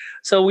right?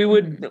 So we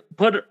would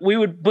put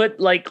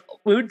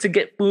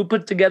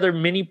together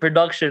mini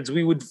productions.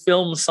 We would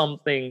film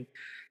something,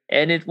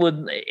 and it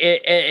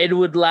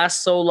would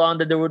last so long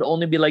that there would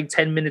only be like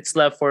 10 minutes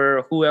left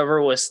for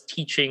whoever was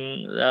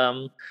teaching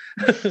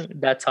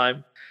that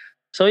time.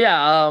 So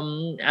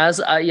as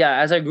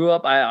I grew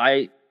up,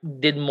 I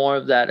did more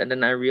of that, and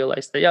then I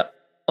realized that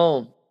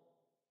oh,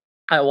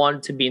 I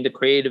want to be in the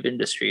creative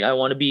industry. I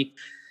want to be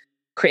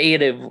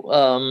creative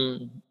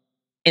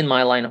in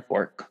my line of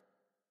work.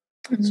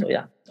 So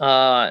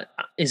Mhm.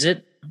 is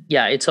it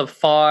it's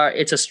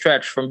a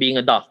stretch from being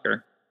a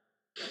doctor.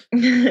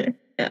 Yeah.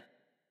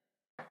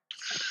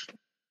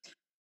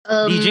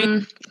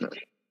 DG?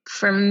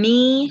 For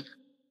me,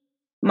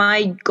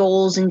 my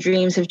goals and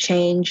dreams have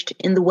changed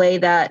in the way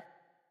that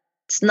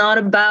it's not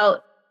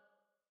about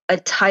a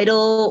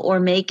title or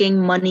making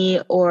money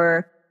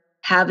or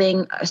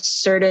having a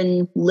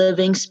certain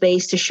living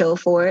space to show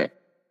for it.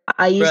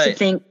 I used to Right.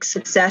 think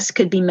success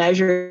could be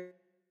measured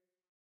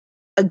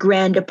a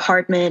grand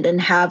apartment and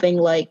having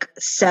like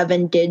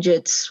 7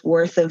 digits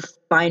worth of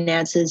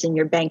finances in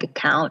your bank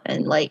account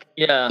and like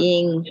Yeah.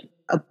 being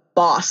a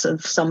boss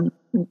of some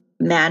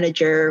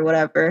manager or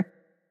whatever.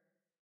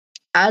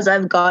 As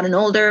I've gotten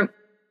older,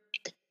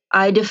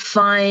 I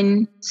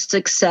define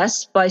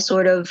success by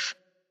sort of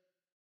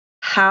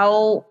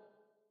how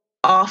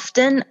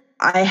often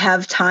I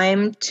have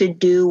time to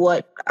do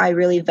what I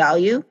really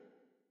value.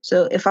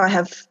 So if I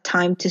have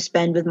time to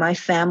spend with my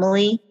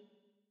family,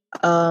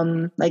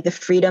 like the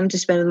freedom to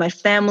spend with my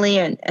family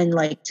and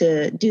like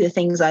to do the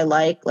things I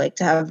like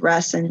to have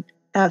rest and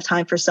have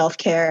time for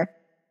self-care,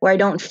 where I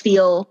don't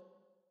feel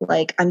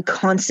like I'm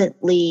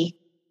constantly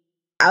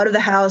out of the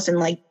house and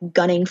like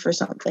gunning for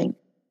something.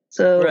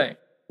 So Right.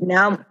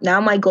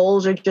 now my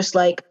goals are just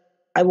like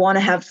I want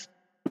to have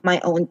my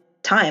own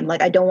time.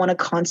 Like I don't want to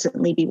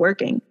constantly be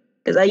working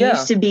because I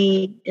used Yeah. to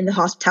be in the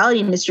hospitality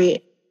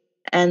industry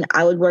and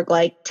I would work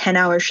like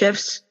 10-hour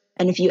shifts.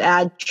 And if you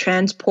add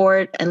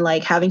transport and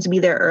like having to be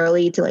there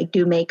early to like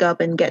do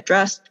makeup and get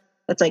dressed,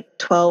 that's like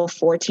 12,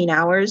 14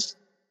 hours.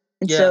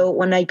 And Yeah. so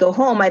when I go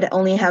home, I'd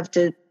only have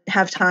to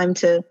have time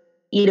to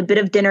eat a bit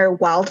of dinner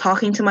while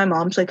talking to my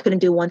mom. So I couldn't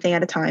do one thing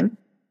at a time.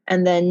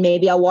 And then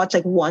maybe I'll watch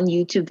like one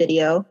YouTube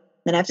video.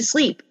 Then I have to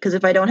sleep because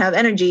if I don't have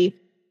energy,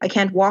 I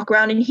can't walk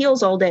around in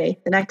heels all day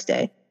the next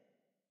day.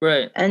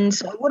 Right. And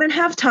so I wouldn't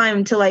have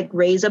time to like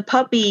raise a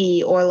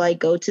puppy or like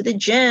go to the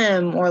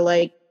gym or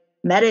like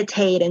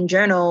meditate and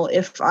journal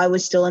if I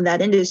was still in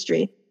that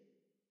industry.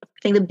 I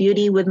think the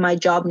beauty with my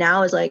job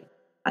now is like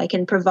I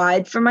can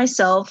provide for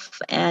myself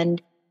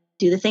and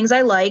do the things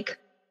I like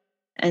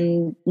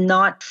and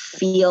not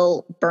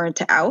feel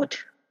burnt out.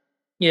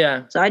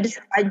 Yeah. So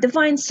I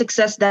define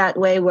success that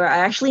way where I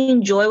actually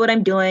enjoy what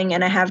I'm doing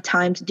and I have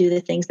time to do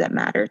the things that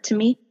matter to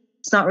me.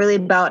 It's not really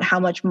about how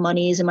much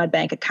money is in my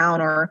bank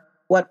account or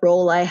what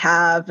role I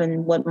have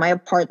and what my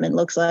apartment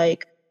looks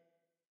like.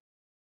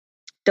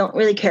 Don't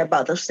really care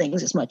about those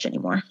things as much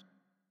anymore.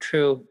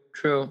 True.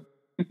 True.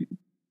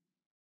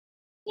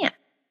 Yeah.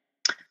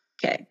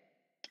 Okay.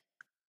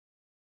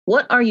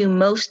 What are you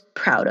most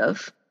proud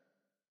of?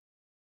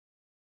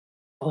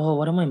 Oh,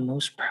 what am I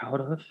most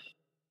proud of?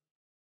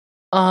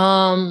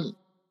 Um,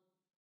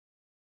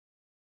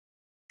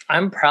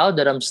 I'm proud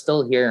that I'm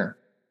still here.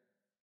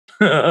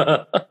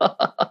 Yeah,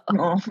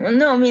 Oh,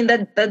 no, I mean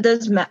that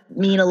does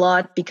mean a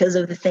lot because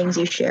of the things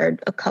you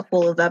shared a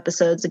couple of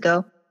episodes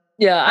ago.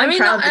 I I'm mean,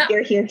 proud that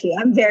you're here too.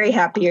 I'm very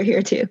happy you're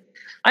here too.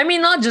 I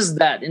mean, not just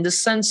that. In the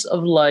sense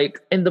of like,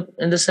 in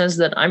the sense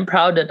that I'm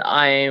proud that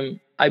I'm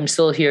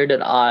still here.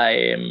 That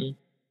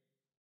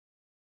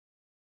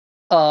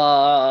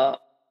uh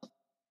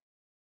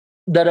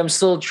that I'm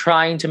still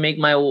trying to make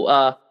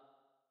my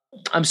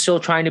I'm still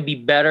trying to be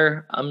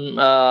better.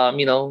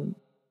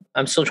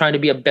 I'm still trying to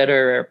be a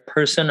better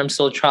person. I'm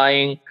still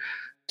trying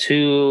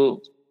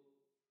to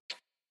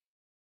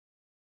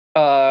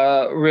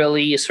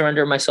really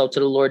surrender myself to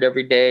the Lord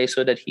every day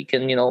so that he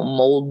can,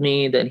 mold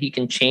me, that he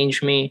can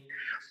change me.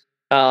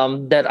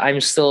 That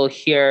I'm still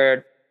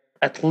here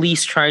at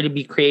least trying to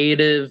be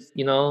creative,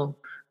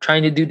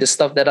 trying to do the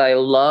stuff that I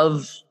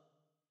love.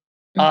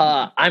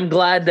 I'm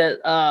glad that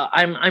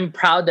I'm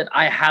proud that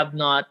I have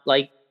not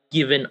like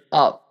given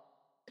up.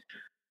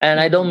 And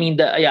I don't mean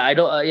that. I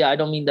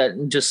don't mean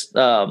that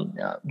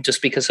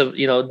just because of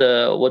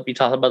the what we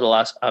talked about the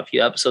last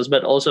few episodes,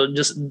 but also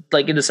just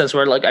like in the sense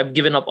where like I've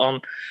given up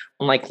on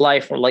like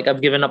life, or like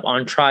I've given up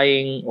on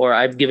trying, or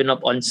I've given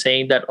up on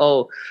saying that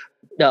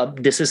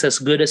this is as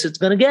good as it's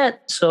gonna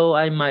get, so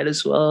I might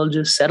as well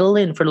just settle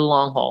in for the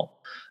long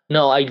haul.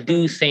 No, I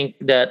do think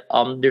that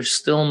there's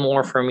still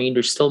more for me.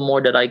 There's still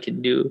more that I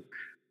can do.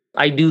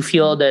 I do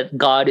feel that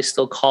God is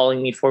still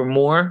calling me for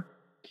more.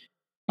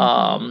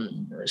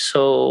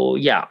 So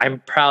yeah, I'm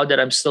proud that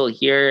I'm still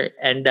here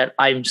and that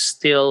I'm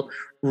still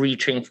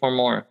reaching for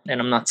more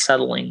and I'm not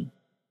settling.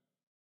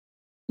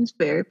 It's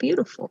very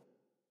beautiful.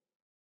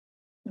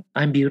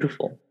 I'm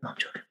beautiful. No, I'm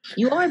joking.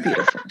 You are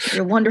beautiful.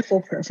 You're a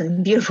wonderful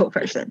person, beautiful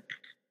person.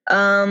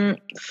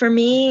 For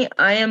me,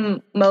 I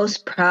am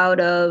most proud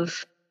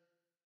of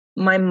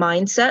my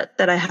mindset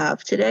that I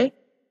have today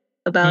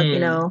about,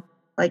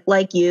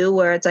 like you,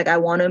 where it's like I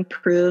want to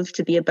improve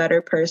to be a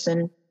better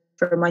person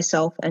for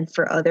myself and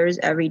for others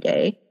every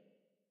day.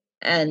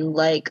 And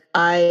like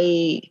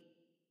I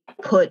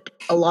put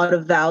a lot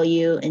of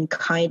value in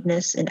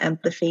kindness and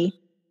empathy,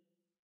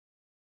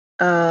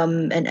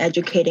 and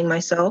educating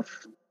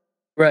myself.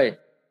 Right.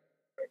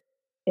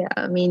 Yeah,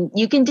 I mean,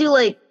 you can do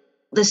like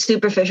the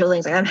superficial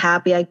things. Like I'm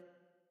happy I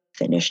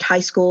finished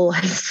high school,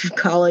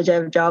 college, I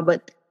have a job,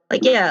 but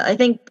like, yeah, I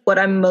think what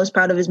I'm most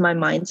proud of is my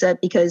mindset,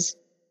 because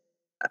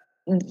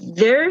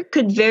there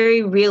could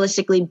very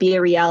realistically be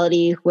a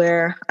reality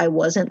where I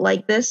wasn't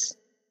like this.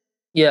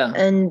 Yeah.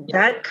 And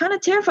that kind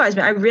of terrifies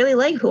me. I really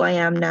like who I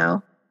am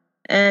now.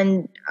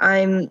 And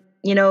I'm,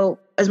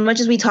 as much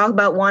as we talk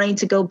about wanting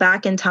to go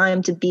back in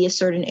time to be a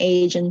certain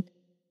age and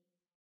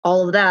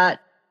all of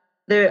that,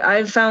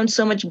 I've found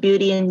so much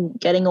beauty in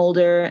getting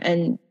older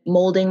and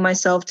molding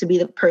myself to be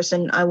the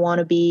person I want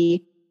to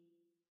be.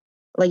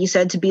 Like you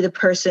said, to be the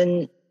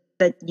person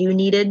that you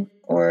needed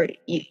or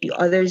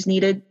others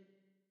needed.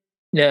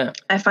 Yeah.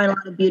 I find a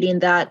lot of beauty in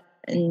that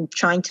and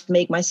trying to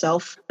make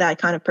myself that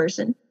kind of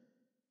person.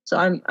 So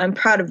I'm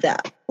proud of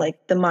that,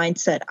 like the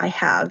mindset I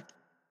have.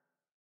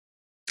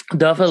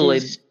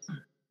 Definitely.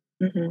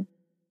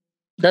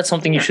 That's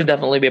something you should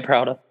definitely be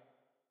proud of.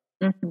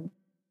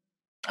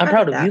 I'm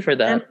proud of you for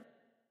that. And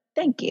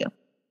thank you.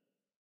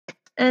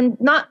 And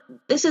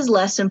this is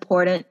less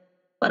important,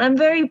 but I'm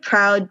very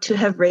proud to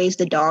have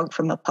raised a dog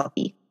from a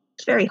puppy.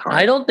 It's very hard.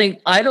 I don't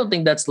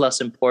think that's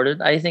less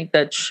important. I think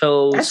that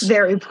shows that's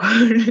very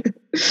important.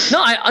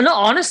 No,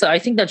 honestly, I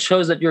think that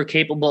shows that you're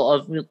capable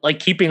of like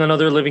keeping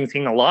another living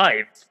thing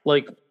alive.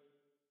 Like,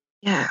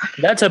 yeah,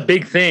 that's a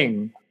big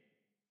thing.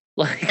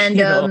 Like,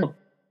 and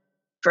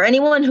for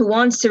anyone who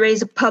wants to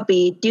raise a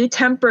puppy, do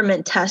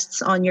temperament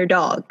tests on your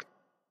dog.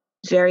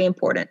 It's very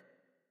important.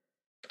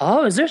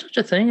 Oh, is there such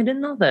a thing? I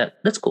didn't know that.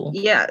 That's cool.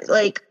 Yeah,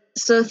 like,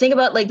 so think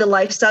about like the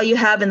lifestyle you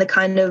have and the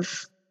kind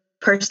of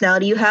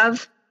personality you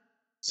have.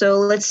 So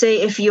let's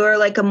say if you're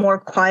like a more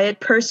quiet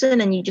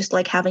person and you just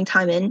like having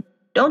time in,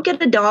 don't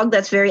get a dog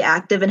that's very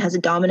active and has a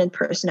dominant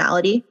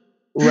personality.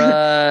 Right.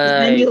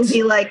 Then you'll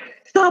be like,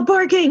 stop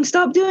barking,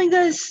 stop doing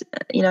this.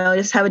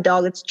 Just have a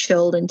dog that's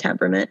chilled in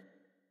temperament.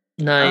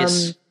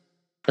 Nice.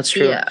 That's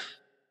true. Yeah.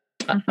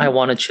 I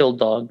want a chill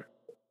dog.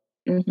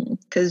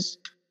 Because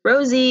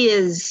Rosie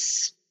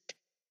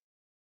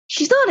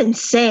she's not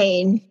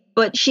insane,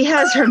 but she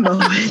has her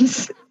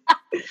moments.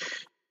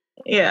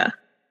 Yeah.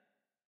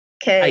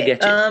 Okay. I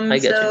get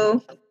you.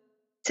 So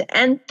to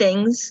end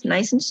things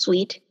nice and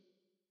sweet,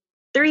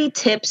 3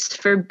 tips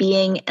for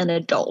being an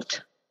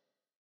adult.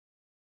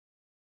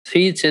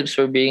 3 tips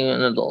for being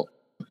an adult.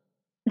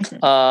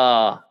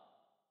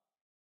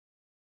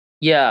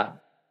 Yeah.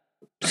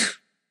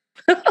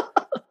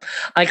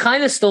 I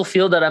kind of still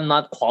feel that I'm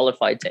not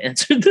qualified to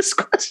answer this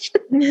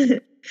question.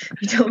 You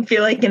don't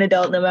feel like an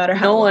adult no matter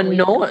how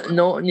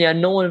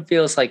no one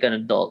feels like an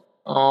adult.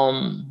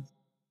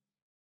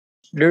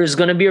 There's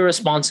gonna be a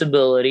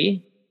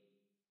responsibility.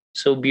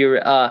 So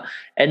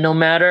and no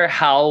matter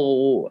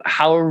how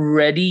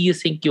ready you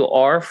think you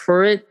are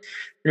for it,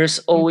 there's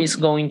always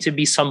going to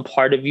be some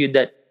part of you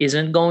that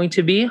isn't going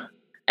to be,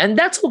 and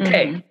that's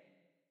okay.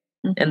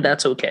 And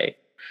that's okay.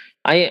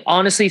 I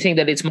honestly think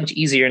that it's much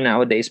easier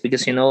nowadays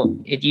because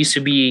it used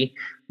to be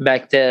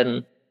back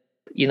then.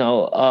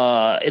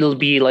 It'll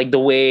be like the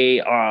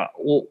way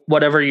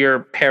whatever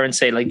your parents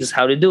say, like this is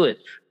how to do it,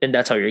 then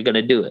that's how you're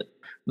gonna do it.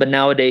 But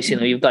nowadays,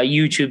 you've got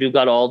YouTube, you've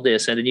got all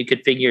this, and then you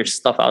could figure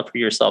stuff out for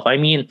yourself. I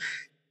mean,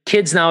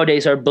 kids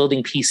nowadays are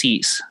building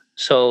PCs.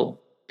 So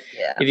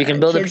if you can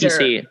build a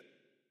PC,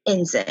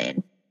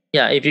 insane.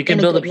 Yeah, if you can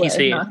build a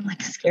PC, not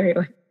like a scary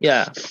way.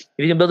 Yeah, if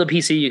you can build a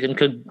PC,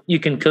 you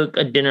can cook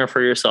a dinner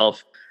for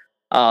yourself,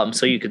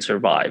 so you can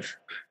survive.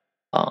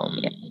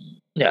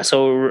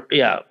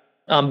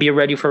 Be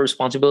ready for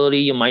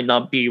responsibility. You might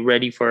not be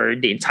ready for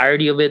the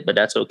entirety of it, but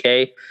that's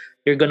okay.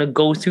 You're gonna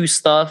go through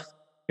stuff.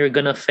 You're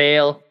gonna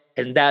fail,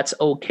 and that's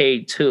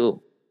okay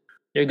too.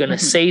 You're gonna Mhm.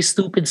 say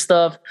stupid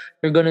stuff.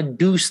 You're gonna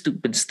do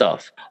stupid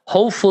stuff.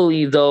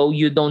 Hopefully, though,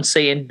 you don't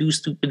say and do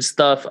stupid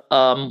stuff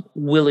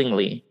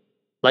willingly,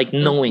 like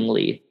Mhm.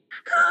 knowingly.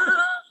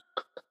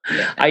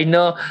 Yeah.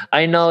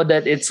 I know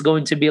that it's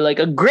going to be like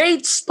a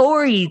great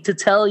story to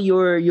tell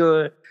your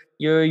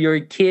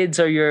kids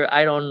or your,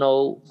 I don't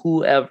know,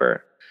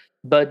 whoever.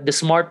 But the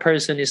smart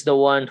person is the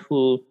one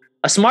who,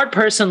 a smart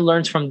person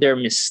learns from their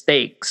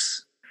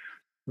mistakes,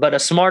 but a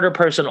smarter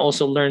person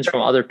also learns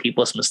from other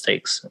people's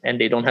mistakes, and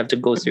they don't have to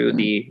go through Mhm.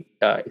 the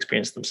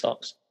experience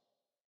themselves.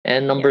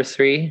 And Yeah. number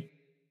 3,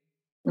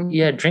 Mhm.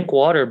 yeah, drink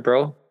water,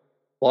 bro.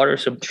 Water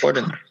is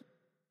important.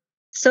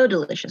 So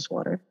delicious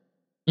water.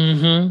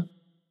 Mm-hmm.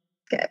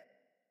 Okay.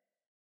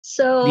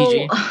 So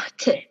DG.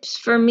 tips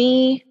for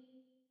me,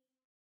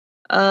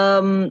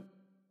 um,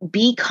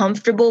 be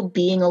comfortable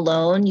being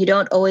alone. You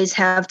don't always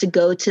have to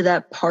go to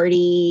that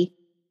party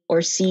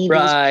or see these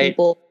Right.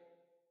 people.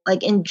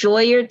 Like,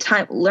 enjoy your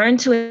time. Learn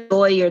to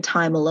enjoy your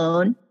time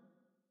alone,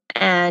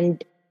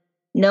 and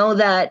know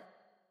that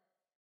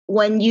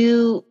when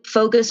you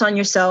focus on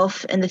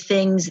yourself and the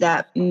things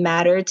that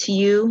matter to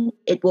you,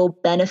 it will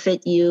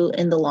benefit you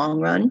in the long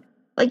run.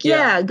 Like,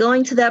 Yeah. yeah,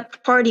 going to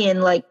that party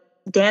and like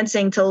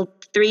dancing till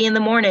 3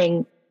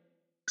 a.m,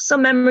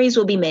 some memories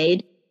will be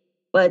made,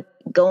 but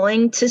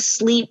going to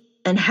sleep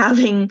and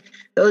having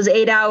those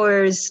 8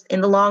 hours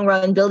in the long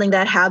run, building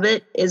that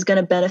habit is going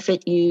to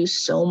benefit you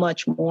so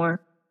much more.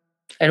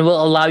 And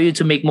will allow you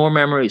to make more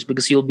memories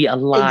because you'll be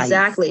alive.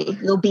 Exactly.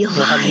 You'll be You'll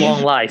have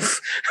long alive. life.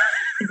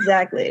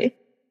 Exactly.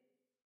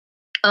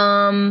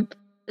 The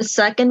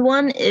second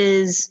one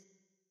is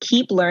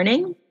keep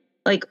learning.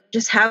 Like,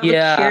 just have a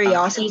Yeah.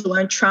 curiosity to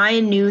learn, try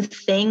new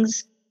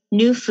things,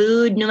 new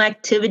food, new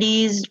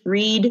activities,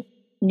 read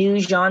new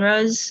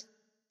genres.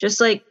 Just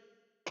like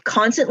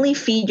constantly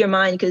feed your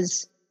mind,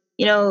 because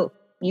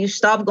you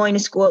stop going to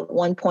school at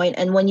one point,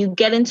 and when you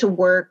get into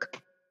work,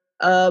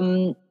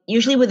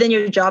 usually within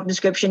your job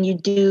description you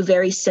do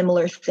very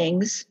similar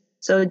things.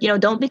 So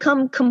don't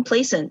become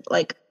complacent.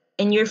 Like,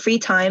 in your free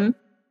time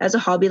as a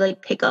hobby,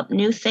 like, pick up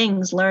new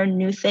things, learn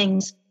new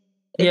things.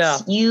 Yeah.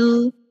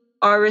 You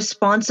are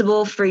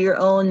responsible for your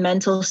own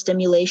mental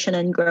stimulation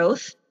and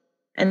growth,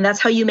 and that's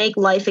how you make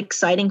life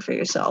exciting for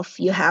yourself.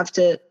 You have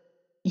to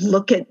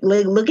look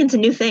into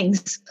new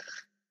things,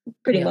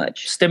 pretty Yeah.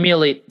 much.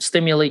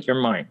 Stimulate your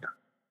mind.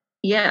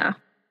 Yeah.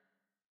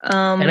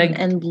 And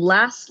And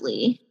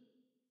lastly,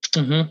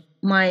 Mhm.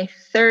 my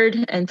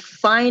third and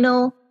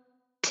final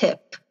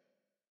tip.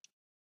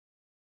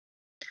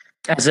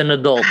 As an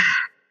adult,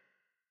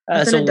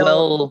 As as an a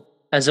adult,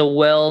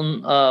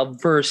 well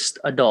versed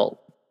adult.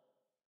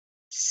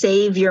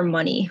 save your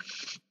money.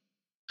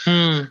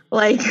 Hmm.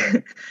 Like,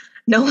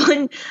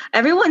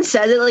 everyone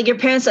says it, like, your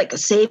parents, like,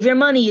 save your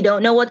money, you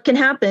don't know what can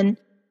happen.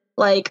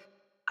 Like,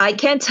 I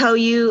can't tell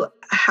you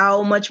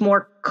how much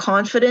more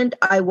confident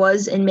I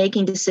was in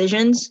making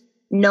decisions,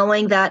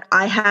 knowing that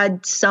I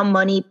had some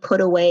money put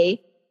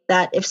away,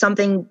 that if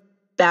something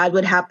bad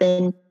would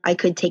happen, I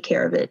could take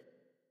care of it.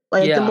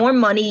 Like, the Yeah. more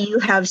money you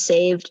have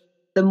saved,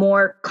 the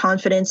more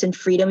confidence and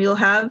freedom you'll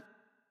have,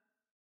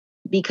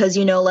 because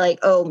like,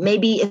 oh,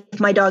 maybe if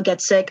my dog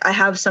gets sick, I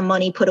have some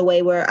money put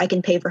away where I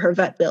can pay for her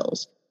vet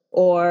bills.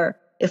 Or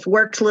if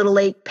work's a little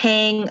late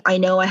paying, I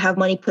know I have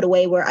money put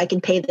away where I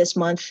can pay this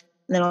month,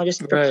 and then I'll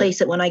just Right.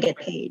 replace it when I get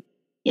paid.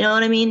 You know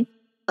what I mean?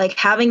 Like,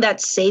 having that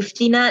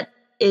safety net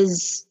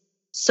is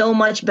so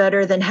much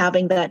better than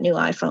having that new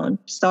iPhone.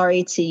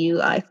 Sorry to you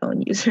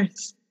iPhone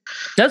users.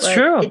 That's But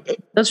true.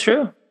 That's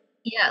true.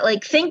 yeah,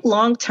 like, think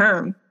long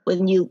term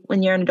when you're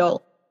an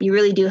adult. You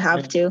really do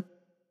have to.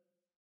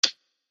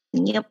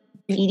 Yep.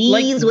 It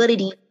Like is what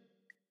it is.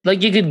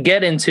 like you could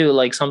get into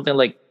like something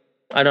like,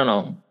 I don't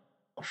know,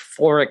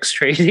 forex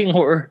trading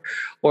or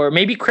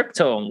maybe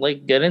crypto.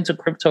 Like get into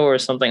crypto or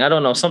something. I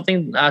don't know,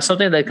 something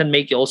that can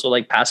make you also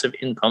like passive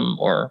income,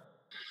 or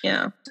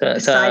Yeah. to, A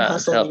side to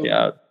hustle. help you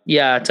out.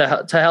 Yeah,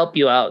 to help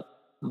you out.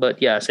 But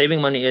yeah,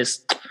 saving money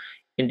is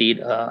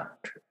indeed.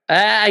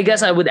 I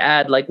guess I would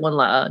add like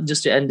one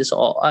just to end this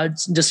all.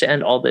 Just to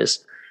end all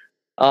this.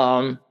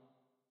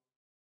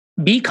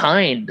 Be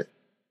kind.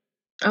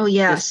 Oh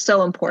yeah, Just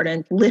so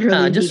important.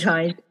 Literally, be just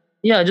kind.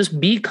 yeah, just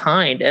be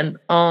kind. And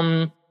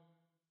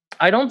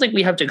I don't think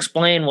we have to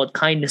explain what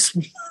kindness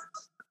means.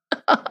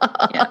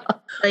 Yeah.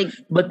 Like,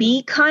 But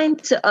be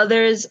kind to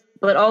others,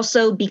 but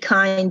also be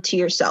kind to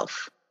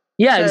yourself.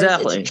 yeah, Because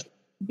exactly.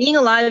 being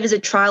alive is a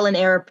trial and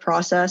error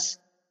process.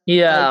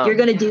 Yeah. Like, you're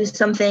gonna do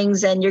some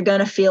things and you're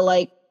gonna feel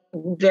like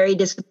very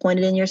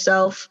disappointed in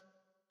yourself.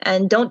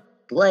 And don't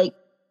like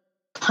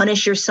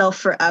punish yourself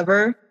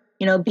forever.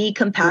 Be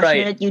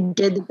compassionate. Right. You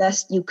did the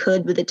best you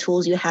could with the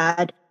tools you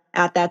had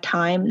at that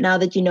time. Now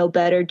that you know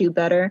better, do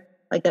better.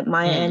 Like that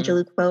Maya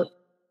Angelou quote.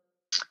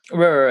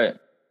 Right.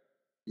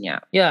 Yeah.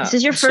 Yeah. This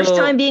is your first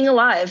time being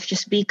alive.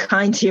 Just be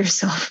kind to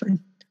yourself and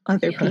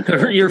other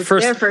people. Your It's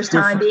first their first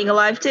time being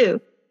alive too.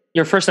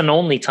 Your first and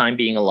only time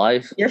being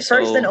alive. Your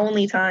first and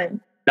only time.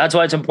 That's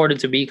why it's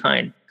important to be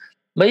kind.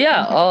 But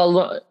yeah,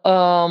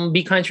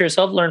 be kind to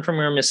yourself, learn from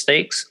your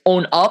mistakes,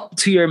 own up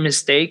to your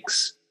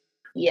mistakes.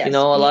 Yes, A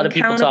lot being of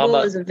people talk accountable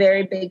about is a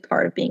very big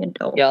part of being an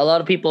adult. yeah, a lot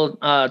of people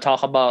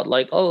talk about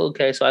like, oh,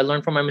 okay, so I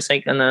learned from my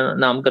mistake, and then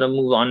now I'm gonna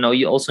move on. No,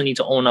 you also need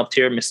to own up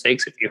to your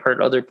mistakes if you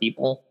hurt other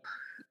people.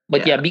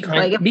 But yeah, Yeah, be kind,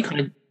 like if,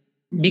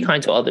 be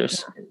kind to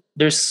others. like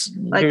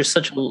There's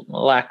such a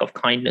lack of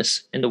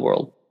kindness in the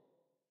world.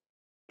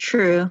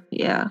 true,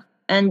 yeah,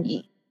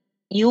 and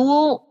you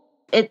will.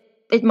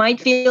 It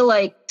might feel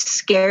like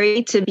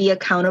scary to be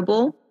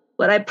accountable,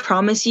 but I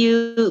promise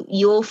you,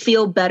 you'll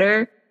feel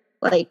better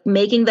like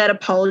making that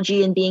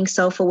apology and being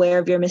self-aware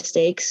of your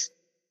mistakes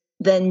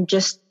than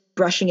just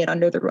brushing it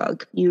under the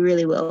rug. You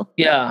really will.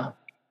 Yeah,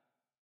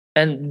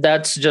 and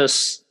that's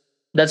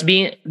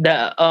being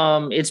that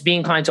it's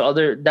being kind to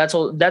other.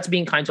 That's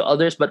being kind to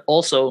others, but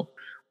also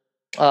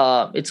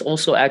it's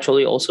also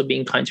actually also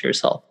being kind to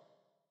yourself.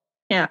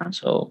 Yeah.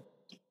 So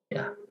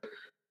yeah.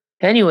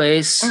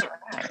 Anyways,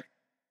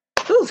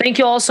 Ooh. thank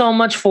you all so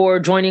much for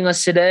joining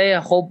us today. I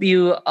hope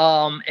you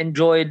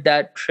enjoyed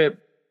that trip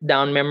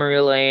down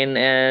memory lane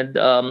and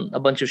a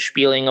bunch of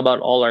spieling about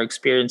all our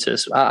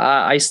experiences.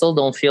 I still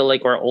don't feel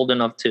like we're old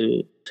enough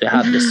to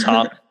have this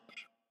talk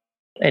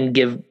and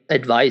give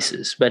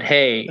advices. But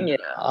hey,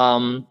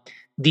 Yeah.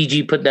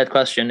 DG put that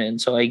question in,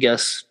 so I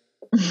guess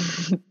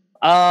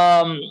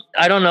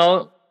I don't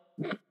know.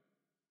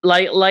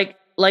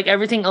 Like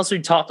everything else we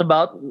talked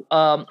about,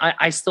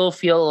 I still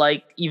feel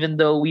like even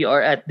though we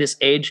are at this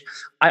age,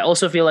 I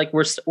also feel like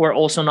we're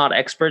also not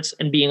experts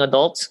in being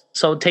adults.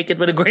 So take it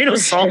with a grain of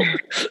salt.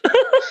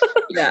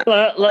 Yeah.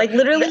 Like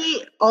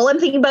literally all I'm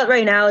thinking about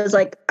right now is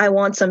like I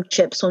want some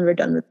chips when we're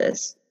done with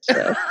this.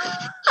 So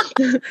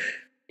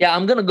yeah,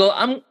 I'm gonna go.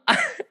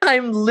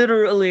 I'm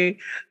literally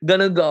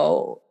gonna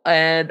go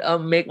and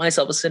make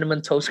myself a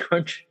cinnamon toast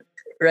crunch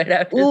right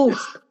after ooh,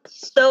 this.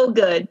 so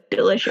good,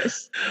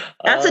 delicious.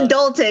 That's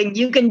adulting.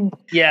 You can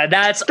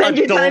that's spend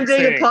your time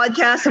doing a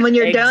podcast, and when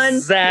you're done,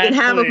 you can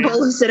have a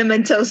bowl of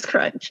cinnamon toast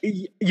crunch.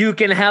 You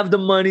can have the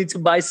money to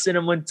buy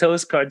cinnamon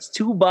toast crunch,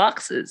 2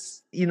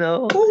 boxes.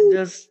 Ooh.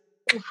 Just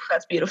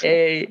That's beautiful.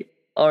 hey.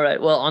 All right.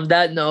 Well, on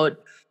that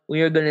note,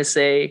 we are gonna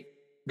say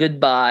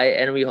goodbye,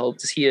 and we hope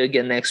to see you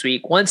again next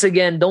week. Once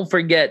again, don't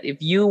forget, if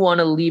you want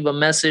to leave a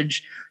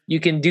message, you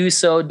can do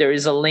so. There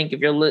is a link if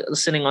you're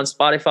listening on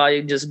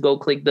Spotify. Just go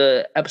click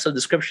the episode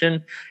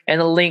description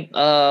and a link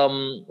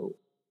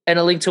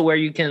to where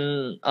you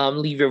can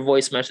leave your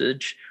voice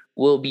message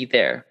will be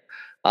there.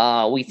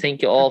 We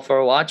thank you all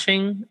for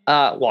watching.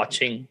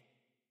 Listening.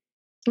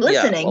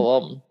 Yeah,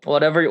 well,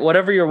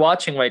 whatever you're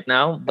watching right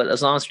now, but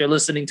as long as you're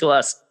listening to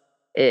us,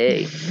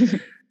 hey.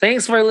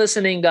 Thanks for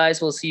listening,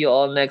 guys. We'll see you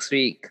all next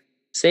week.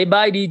 Say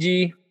bye,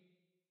 DG.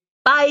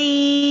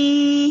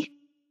 Bye.